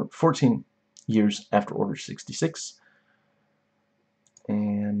 14 years after Order 66.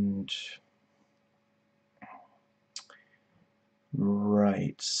 And...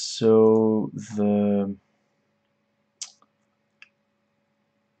 right, so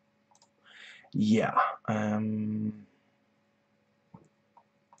yeah,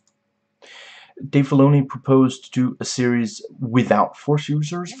 Dave Filoni proposed to do a series without Force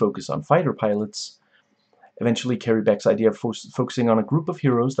users, focus on fighter pilots. Eventually, Carrie Beck's idea of focusing on a group of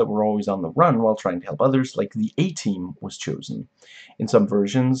heroes that were always on the run while trying to help others, like the A-Team, was chosen. In some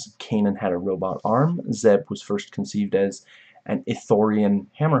versions, Kanan had a robot arm, Zeb was first conceived as an Ithorian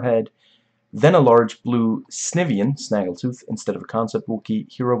hammerhead, then a large blue Snivian, Snaggletooth, instead of a concept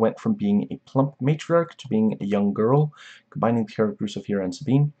Wookiee. Hera went from being a plump matriarch to being a young girl, combining the characters of Hera and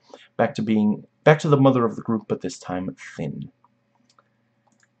Sabine, back to the mother of the group, but this time thin.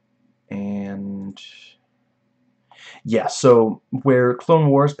 And yeah, so where Clone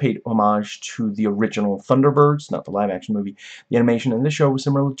Wars paid homage to the original Thunderbirds, not the live-action movie, the animation in this show was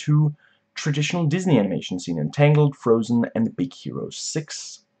similar to traditional Disney animation seen in Tangled, Frozen, and Big Hero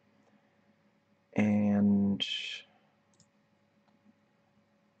 6. And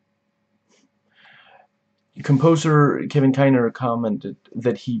Composer Kevin Kiner commented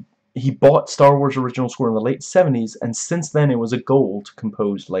that he bought Star Wars original score in the late 70s, and since then it was a goal to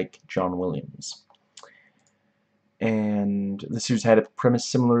compose like John Williams. And the series had a premise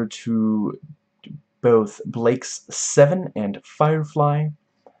similar to both Blake's Seven and Firefly.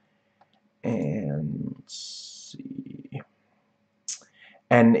 And let's see.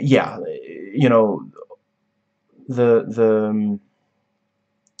 And yeah, you know,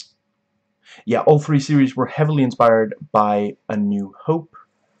 yeah, all three series were heavily inspired by A New Hope.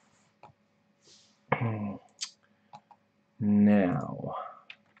 Now,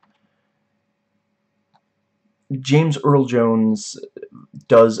 James Earl Jones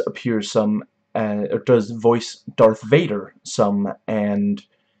does appear some, or does voice Darth Vader some, and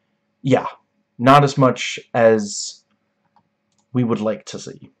yeah, not as much as we would like to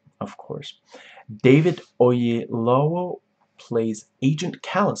see, of course. David Oyelowo plays Agent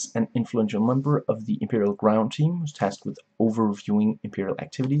Kallus, an influential member of the Imperial ground team who's tasked with overviewing Imperial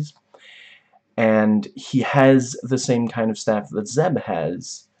activities. And he has the same kind of staff that Zeb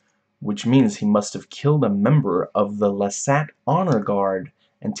has, which means he must have killed a member of the Lasat Honor Guard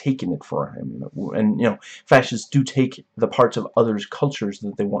and taken it for him. And, you know, fascists do take the parts of others' cultures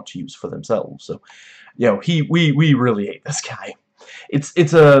that they want to use for themselves. So, you know, we really hate this guy.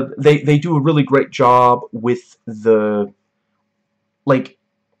 They do a really great job with the, like,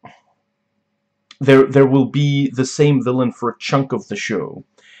 there will be the same villain for a chunk of the show,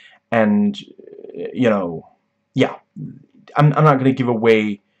 and you know, yeah, I'm not going to give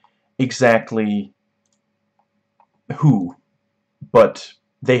away exactly who, but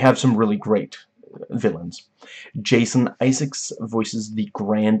they have some really great villains. Jason Isaacs voices the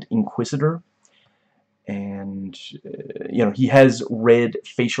Grand Inquisitor, and you know, he has red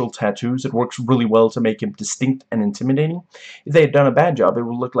facial tattoos. It works really well to make him distinct and intimidating. If they had done a bad job, it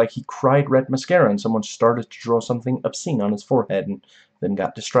would look like he cried red mascara and someone started to draw something obscene on his forehead and then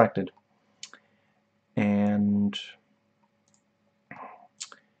got distracted. And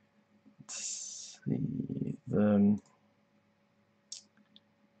let's see,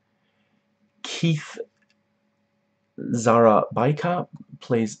 Keith Zarabaika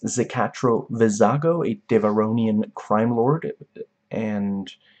plays Zicatro Vizago, a Devaronian crime lord,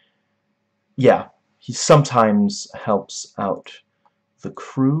 and yeah, he sometimes helps out the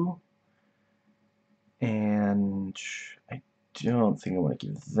crew, and I don't think I want to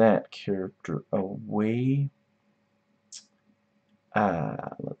give that character away.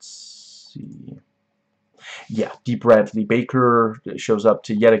 Let's see. Yeah, D. Bradley Baker shows up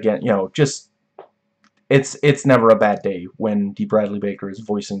to yet again, you know, just it's never a bad day when D. Bradley Baker is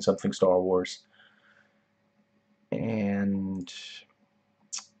voicing something Star Wars. And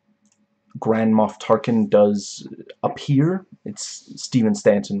Grand Moff Tarkin does appear. It's Steven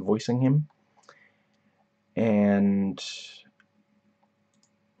Stanton voicing him. And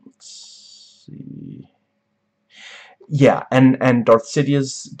let's see. Yeah, and Darth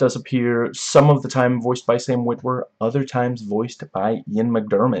Sidious does appear, some of the time voiced by Sam Witwer, other times voiced by Ian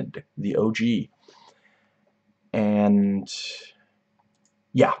McDiarmid, the OG. And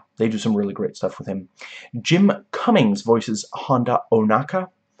yeah, they do some really great stuff with him. Jim Cummings voices Honda Onaka,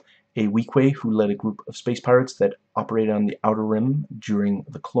 a Weequay who led a group of space pirates that operated on the Outer Rim during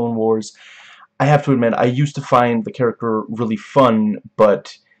the Clone Wars. I have to admit, I used to find the character really fun,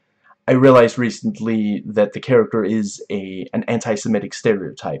 but I realized recently that the character is an anti-Semitic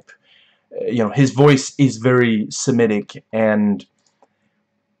stereotype. You know, his voice is very Semitic, and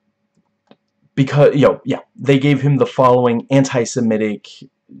because, you know, yeah, they gave him the following anti-Semitic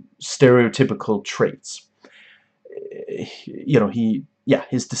stereotypical traits. You know,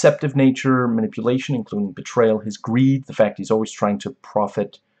 his deceptive nature, manipulation, including betrayal, his greed, the fact he's always trying to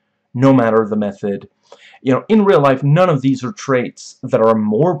profit no matter the method. You know, in real life, none of these are traits that are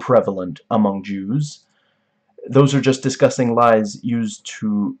more prevalent among Jews. Those are just disgusting lies used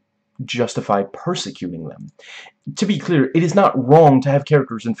to justify persecuting them. To be clear, it is not wrong to have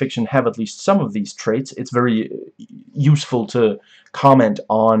characters in fiction have at least some of these traits. It's very useful to comment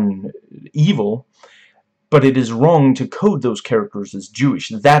on evil, but it is wrong to code those characters as Jewish.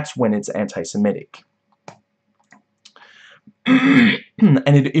 That's when it's anti-Semitic. And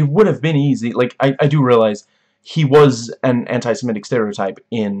it would have been easy, like, I do realize he was an anti-Semitic stereotype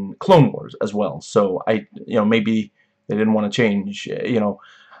in Clone Wars as well, so you know, maybe they didn't want to change, you know.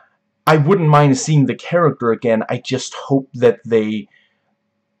 I wouldn't mind seeing the character again. I just hope that they,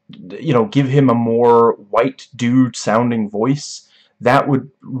 you know, give him a more white dude sounding voice. That would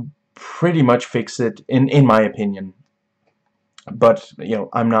pretty much fix it, in my opinion. But, you know,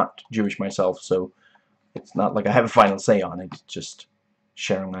 I'm not Jewish myself, so it's not like I have a final say on it. It's just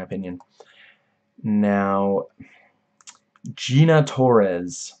sharing my opinion. Now, Gina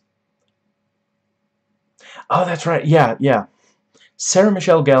Torres. Oh, that's right. Yeah, yeah. Sarah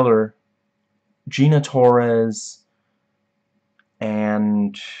Michelle Gellar, Gina Torres,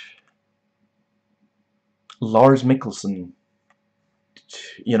 and Lars Mikkelsen,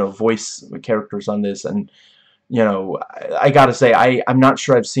 you know, voice characters on this. And, you know, I gotta say, I'm not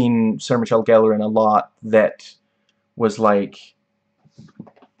sure I've seen Sarah Michelle Gellar in a lot that was like...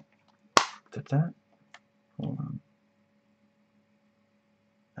 Did that? Hold on.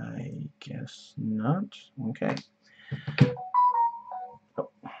 I guess not. Okay. Oh.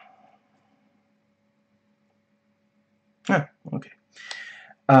 Ah, okay.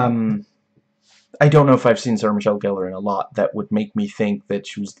 I don't know if I've seen Sarah Michelle Gellar in a lot that would make me think that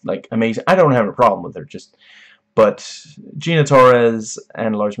she was, like, amazing. I don't have a problem with her, just... But Gina Torres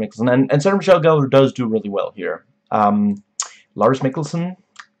and Lars Mikkelsen, and Sarah Michelle Gellar does do really well here. Lars Mikkelsen,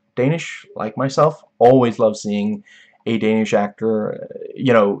 Danish, like myself, always love seeing a Danish actor.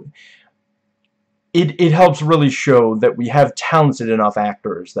 You know, it helps really show that we have talented enough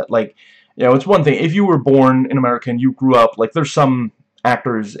actors that, like, you know, it's one thing, if you were born in America and you grew up, like, there's some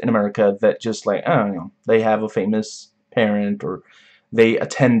actors in America that just, like, I don't know, they have a famous parent, or they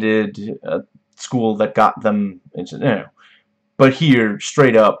attended a school that got them, you know. But here,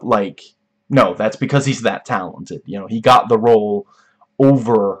 straight up, like, no, that's because he's that talented, you know, he got the role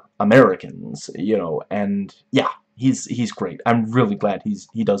over Americans, you know, and, yeah, he's great. I'm really glad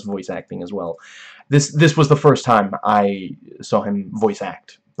he does voice acting as well. This was the first time I saw him voice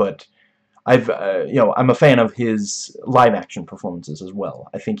act, but I've you know, I'm a fan of his live action performances as well.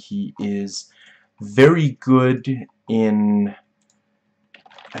 I think he is very good in...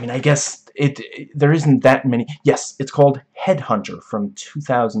 I mean, I guess there isn't that many... Yes, it's called Headhunter from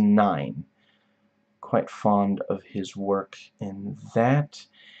 2009. Quite fond of his work in that.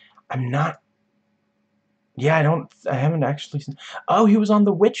 I'm not... Yeah, I haven't actually seen... Oh, he was on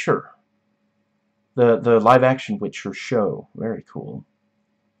The Witcher. The live-action Witcher show. Very cool.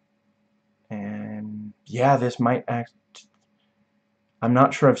 And yeah, this might act... I'm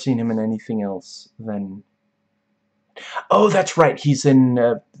not sure I've seen him in anything else than... Oh, that's right. He's in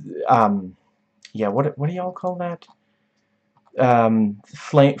yeah, what do y'all call that?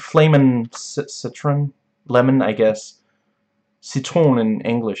 Flamin' citron? Lemon, I guess. Citron in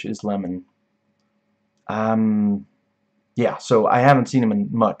English is lemon. Yeah, so I haven't seen him in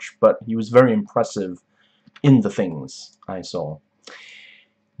much, but he was very impressive in the things I saw.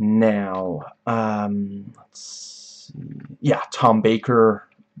 Now, let's see. Yeah, Tom Baker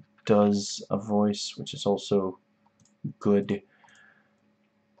does a voice, which is also good.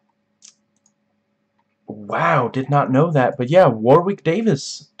 Wow, did not know that. But yeah, Warwick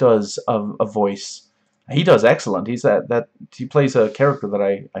Davis does a voice. He does excellent. He's he plays a character that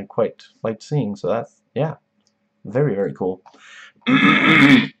I quite liked seeing. So that's, yeah, very, very cool.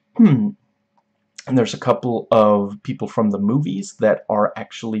 And there's a couple of people from the movies that are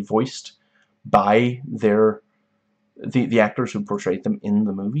actually voiced by the actors who portrayed them in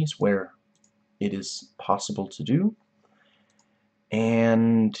the movies, where it is possible to do.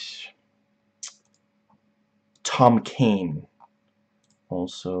 And Tom Kane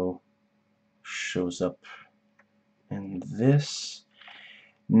also shows up in this.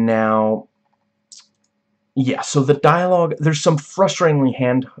 Now, yeah, so the dialogue, there's some frustratingly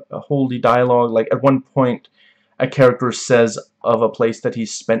hand-holdy dialogue. Like, at one point, a character says of a place that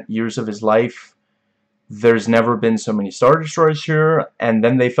he's spent years of his life, "There's never been so many Star Destroyers here," and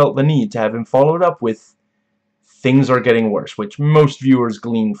then they felt the need to have him followed up with, "Things are getting worse," which most viewers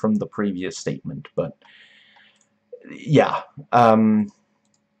glean from the previous statement. But yeah,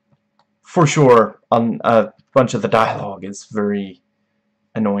 for sure, a bunch of the dialogue is very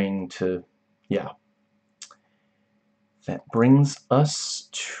annoying to, yeah. That brings us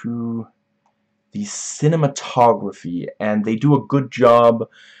to the cinematography, and they do a good job.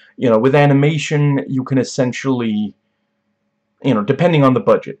 You know, with animation, you can essentially, you know, depending on the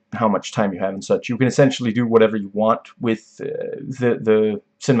budget, how much time you have and such, you can essentially do whatever you want with the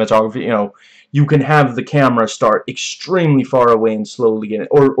cinematography. You know, you can have the camera start extremely far away and slowly get it,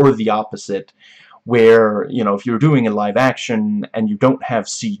 or the opposite, where, you know, if you're doing a live action and you don't have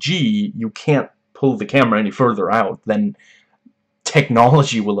CG, you can't pull the camera any further out than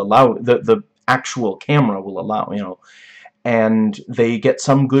technology will allow, the actual camera will allow, you know. And they get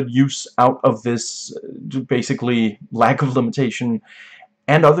some good use out of this, basically, lack of limitation.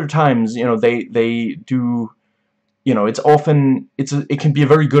 And other times, you know, they do, you know, it's often, it can be a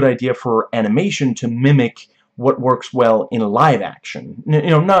very good idea for animation to mimic what works well in live action. You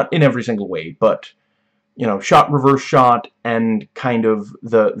know, not in every single way, but, you know, shot, reverse shot, and kind of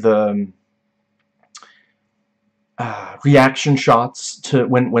the reaction shots to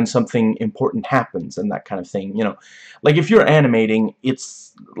when something important happens and that kind of thing. You know, like if you're animating,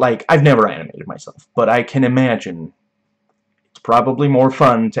 it's like, I've never animated myself, but I can imagine it's probably more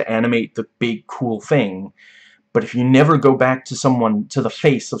fun to animate the big cool thing. But if you never go back to the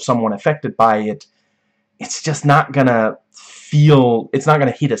face of someone affected by it, it's just not gonna feel, it's not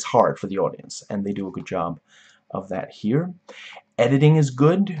gonna hit as hard for the audience, and they do a good job of that here. Editing is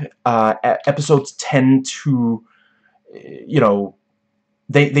good. Episodes tend to, you know,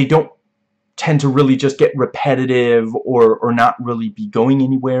 they don't tend to really just get repetitive or not really be going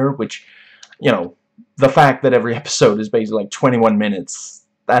anywhere, which, you know, the fact that every episode is basically like 21 minutes,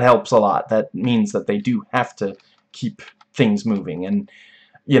 that helps a lot. That means that they do have to keep things moving. And,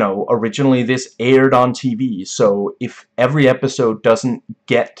 you know, originally this aired on TV, so if every episode doesn't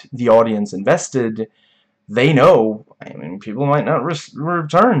get the audience invested, they know, I mean, people might not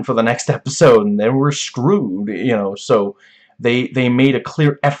return for the next episode, and then we're screwed, you know. So they made a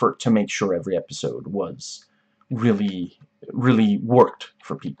clear effort to make sure every episode was really worked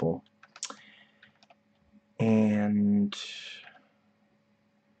for people. And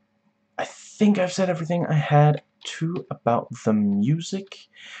I think I've said everything I had to about the music.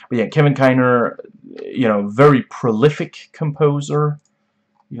 But yeah, Kevin Kiner, you know, very prolific composer,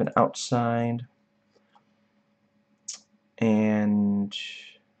 even outside. And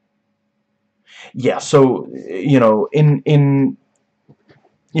yeah, so, you know, you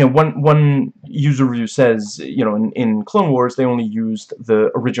know, one user review says, you know, in Clone Wars they only used the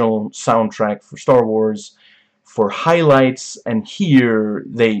original soundtrack for Star Wars for highlights, and here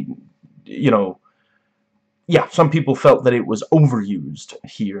they, you know, yeah, some people felt that it was overused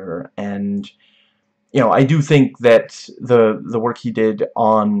here. And, you know, I do think that the work he did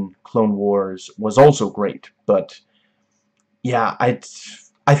on Clone Wars was also great, but yeah, I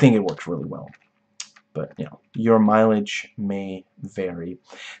think it works really well. But, you know, your mileage may vary.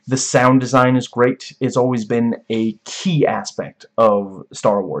 The sound design is great. It's always been a key aspect of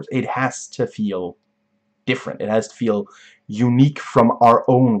Star Wars. It has to feel different. It has to feel unique from our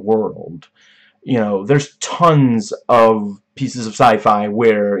own world. You know, there's tons of pieces of sci-fi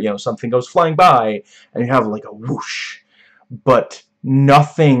where, you know, something goes flying by and you have like a whoosh. But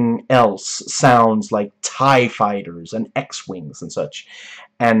nothing else sounds like TIE fighters and X-Wings and such.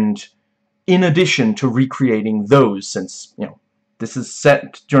 And in addition to recreating those, since, you know, this is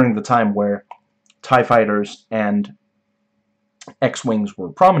set during the time where TIE fighters and X-Wings were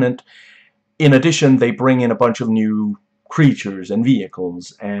prominent, in addition they bring in a bunch of new creatures and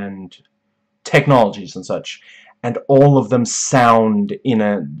vehicles and technologies and such, and all of them sound in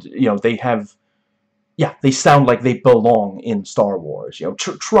a, you know, they have, yeah, they sound like they belong in Star Wars. You know,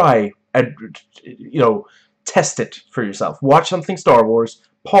 try and, you know, test it for yourself. Watch something Star Wars,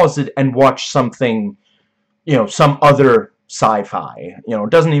 pause it, and watch something, you know, some other sci-fi. You know, it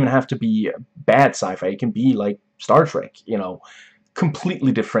doesn't even have to be bad sci-fi. It can be like Star Trek, you know,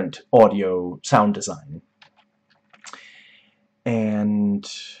 completely different audio sound design. And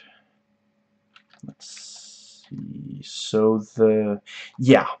let's see, so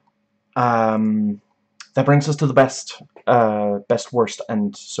yeah, that brings us to the best, worst,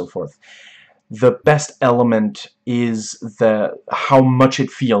 and so forth. The best element is how much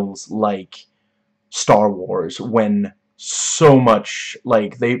it feels like Star Wars, when so much,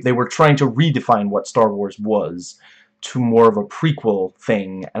 like, they were trying to redefine what Star Wars was to more of a prequel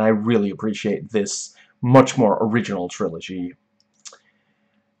thing, and I really appreciate this much more original trilogy.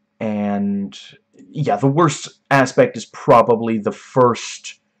 And yeah, the worst aspect is probably the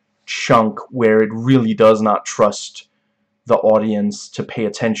first chunk, where it really does not trust the audience to pay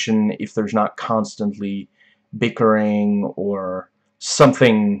attention if there's not constantly bickering or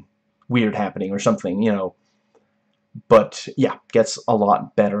something weird happening or something, you know. But yeah, gets a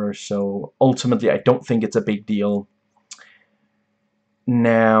lot better, so ultimately I don't think it's a big deal.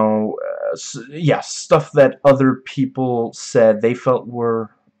 Now, yeah, stuff that other people said they felt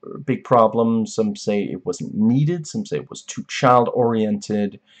were big problems. Some say it wasn't needed, some say it was too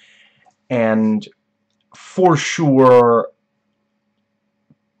child-oriented, and for sure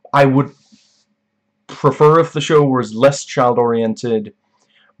I would prefer if the show was less child-oriented,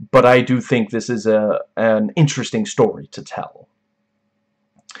 but I do think this is an interesting story to tell.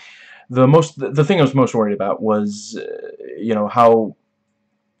 The thing I was most worried about was, you know, how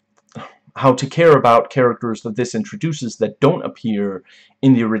to care about characters that this introduces that don't appear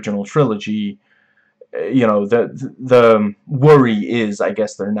in the original trilogy. You know, the worry is, I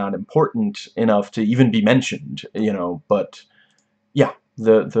guess, they're not important enough to even be mentioned, you know. But yeah,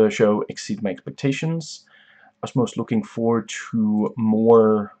 the show exceeded my expectations. was most looking forward to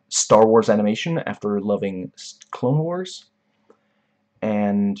more Star Wars animation after loving Clone Wars.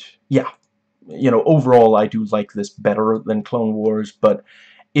 And yeah, you know, overall I do like this better than Clone Wars, but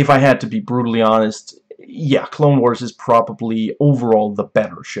if I had to be brutally honest, yeah, Clone Wars is probably overall the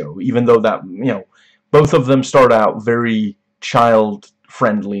better show, even though that, you know, both of them start out very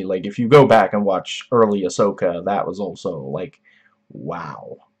child-friendly. Like, if you go back and watch early Ahsoka, that was also, like,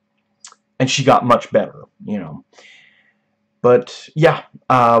 wow. And she got much better, you know. But, yeah,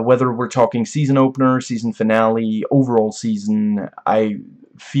 whether we're talking season opener, season finale, overall season, I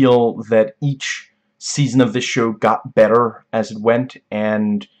feel that each season of this show got better as it went,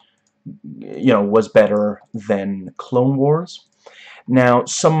 and, you know, was better than Clone Wars. Now,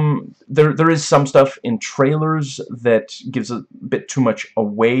 there is some stuff in trailers that gives a bit too much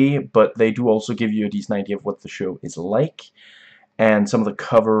away, but they do also give you a decent idea of what the show is like. And some of the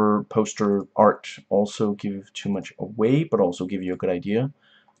cover poster art also give too much away, but also give you a good idea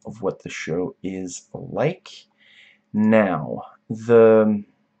of what the show is like. Now, did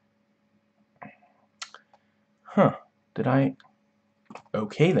I...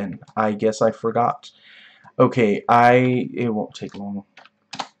 Okay then, I guess I forgot. Okay, it won't take long.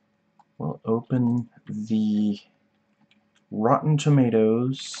 We'll open the Rotten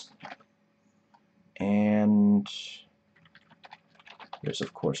Tomatoes, and there's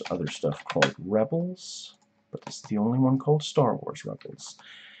of course other stuff called Rebels, but this is the only one called Star Wars Rebels.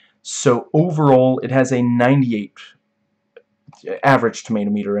 So overall it has a 98 average tomato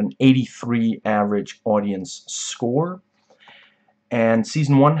meter, an 83 average audience score, and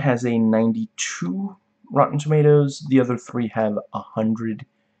season 1 has a 92 Rotten Tomatoes. The other 3 have 100%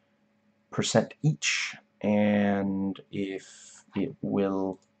 each, and if it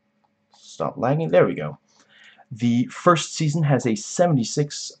will stop lagging, there we go. The first season has a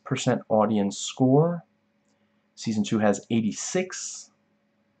 76% audience score. Season 2 has 86.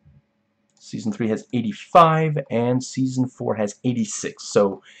 Season 3 has 85, and Season 4 has 86.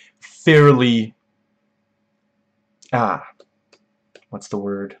 So, fairly... what's the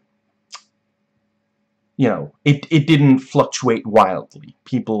word? You know, it didn't fluctuate wildly.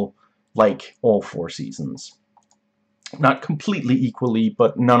 People like all 4 seasons. Not completely equally,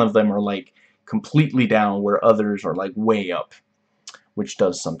 but none of them are, like, completely down where others are, like, way up, which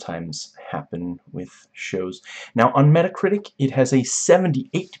does sometimes happen with shows. Now, on Metacritic, it has a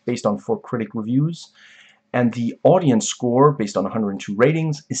 78 based on 4 critic reviews, and the audience score, based on 102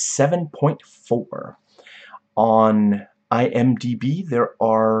 ratings, is 7.4. On IMDb, there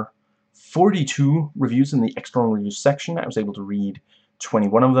are 42 reviews in the external reviews section. I was able to read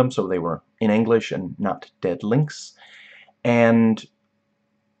 21 of them, so they were in English and not dead links. And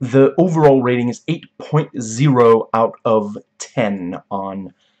the overall rating is 8.0 out of 10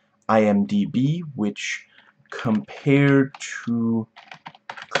 on IMDb, which compared to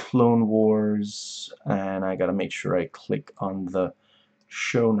Clone Wars, and I gotta make sure I click on the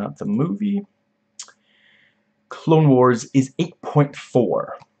show, not the movie. Clone Wars is 8.4.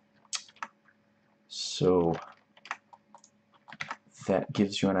 So that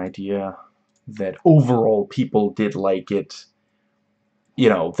gives you an idea that overall people did like it. You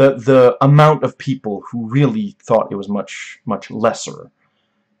know, the amount of people who really thought it was much lesser,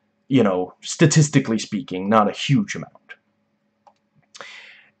 you know, statistically speaking, not a huge amount.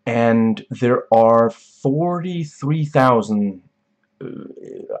 And there are 43,000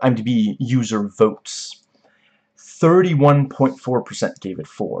 IMDb user votes. 31.4% gave it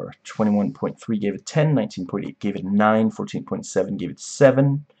 4, 21.3 gave it 10, 19.8 gave it 9, 14.7 gave it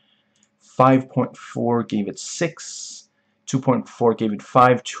 7, 5.4 gave it 6, 2.4 gave it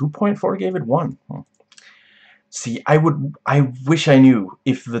 5, 2.4 gave it 1. See, I wish I knew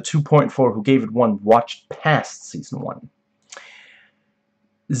if the 2.4 who gave it 1 watched past season 1.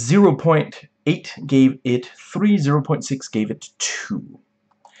 0.8 gave it 3, 0.6 gave it 2.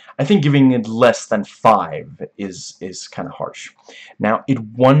 I think giving it less than 5 is kind of harsh. Now, it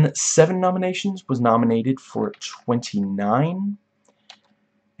won 7 nominations, was nominated for 29,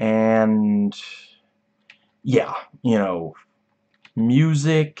 and yeah, you know,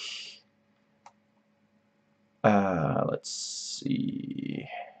 music, let's see,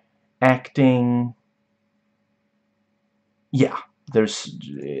 acting, yeah, there's,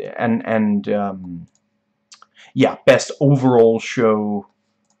 yeah, best overall show.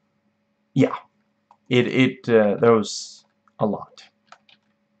 Yeah, there was a lot.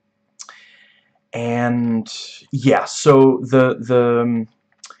 And yeah, so the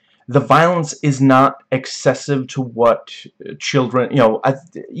violence is not excessive to what children, you know, I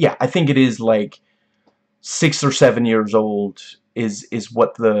think it is like 6 or 7 years old is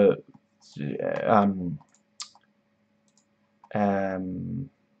what the yeah,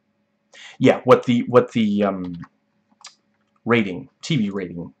 what the rating, TV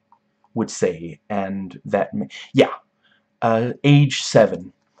rating would say, and that, yeah, age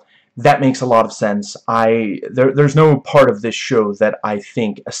 7. That makes a lot of sense. There's no part of this show that I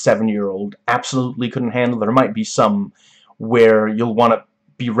think a 7-year-old absolutely couldn't handle. There might be some where you'll want to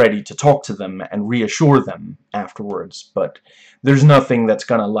be ready to talk to them and reassure them afterwards, but there's nothing that's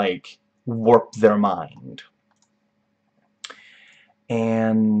gonna, like, warp their mind.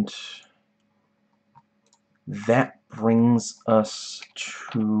 And that brings us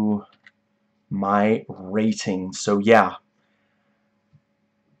to my rating. So yeah,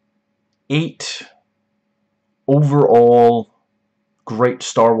 8 overall great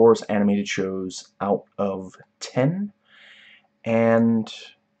Star Wars animated shows out of 10. And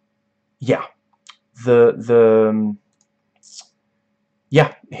yeah,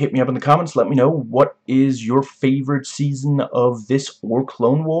 yeah, hit me up in the comments. Let me know what is your favorite season of this or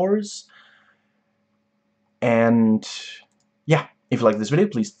Clone Wars. And yeah, if you like this video,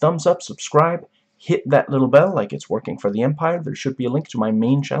 please thumbs up, subscribe, hit that little bell like it's working for the Empire. There should be a link to my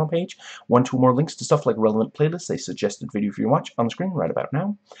main channel page. 1-2 more links to stuff like relevant playlists, a suggested video for you to watch on the screen right about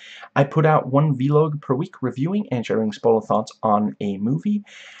now. I put out 1 vlog per week reviewing and sharing spoiler thoughts on a movie.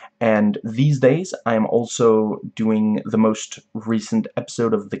 And these days, I am also doing the most recent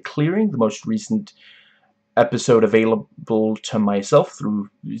episode of The Clearing, the most recent episode available to myself through,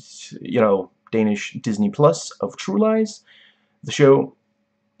 you know, Danish Disney Plus of True Lies, the show,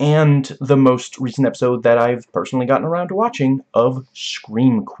 and the most recent episode that I've personally gotten around to watching of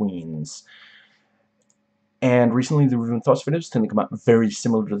Scream Queens. And recently, the review and thoughts videos tend to come out very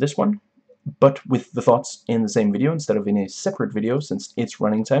similar to this one, but with the thoughts in the same video instead of in a separate video, since its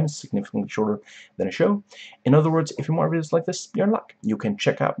running time is significantly shorter than a show. In other words, if you want videos like this, you're in luck. You can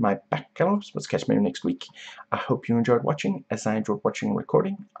check out my back catalog. Let's catch me next week. I hope you enjoyed watching, as I enjoyed watching and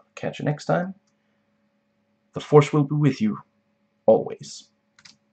recording. I'll catch you next time. The Force will be with you, always.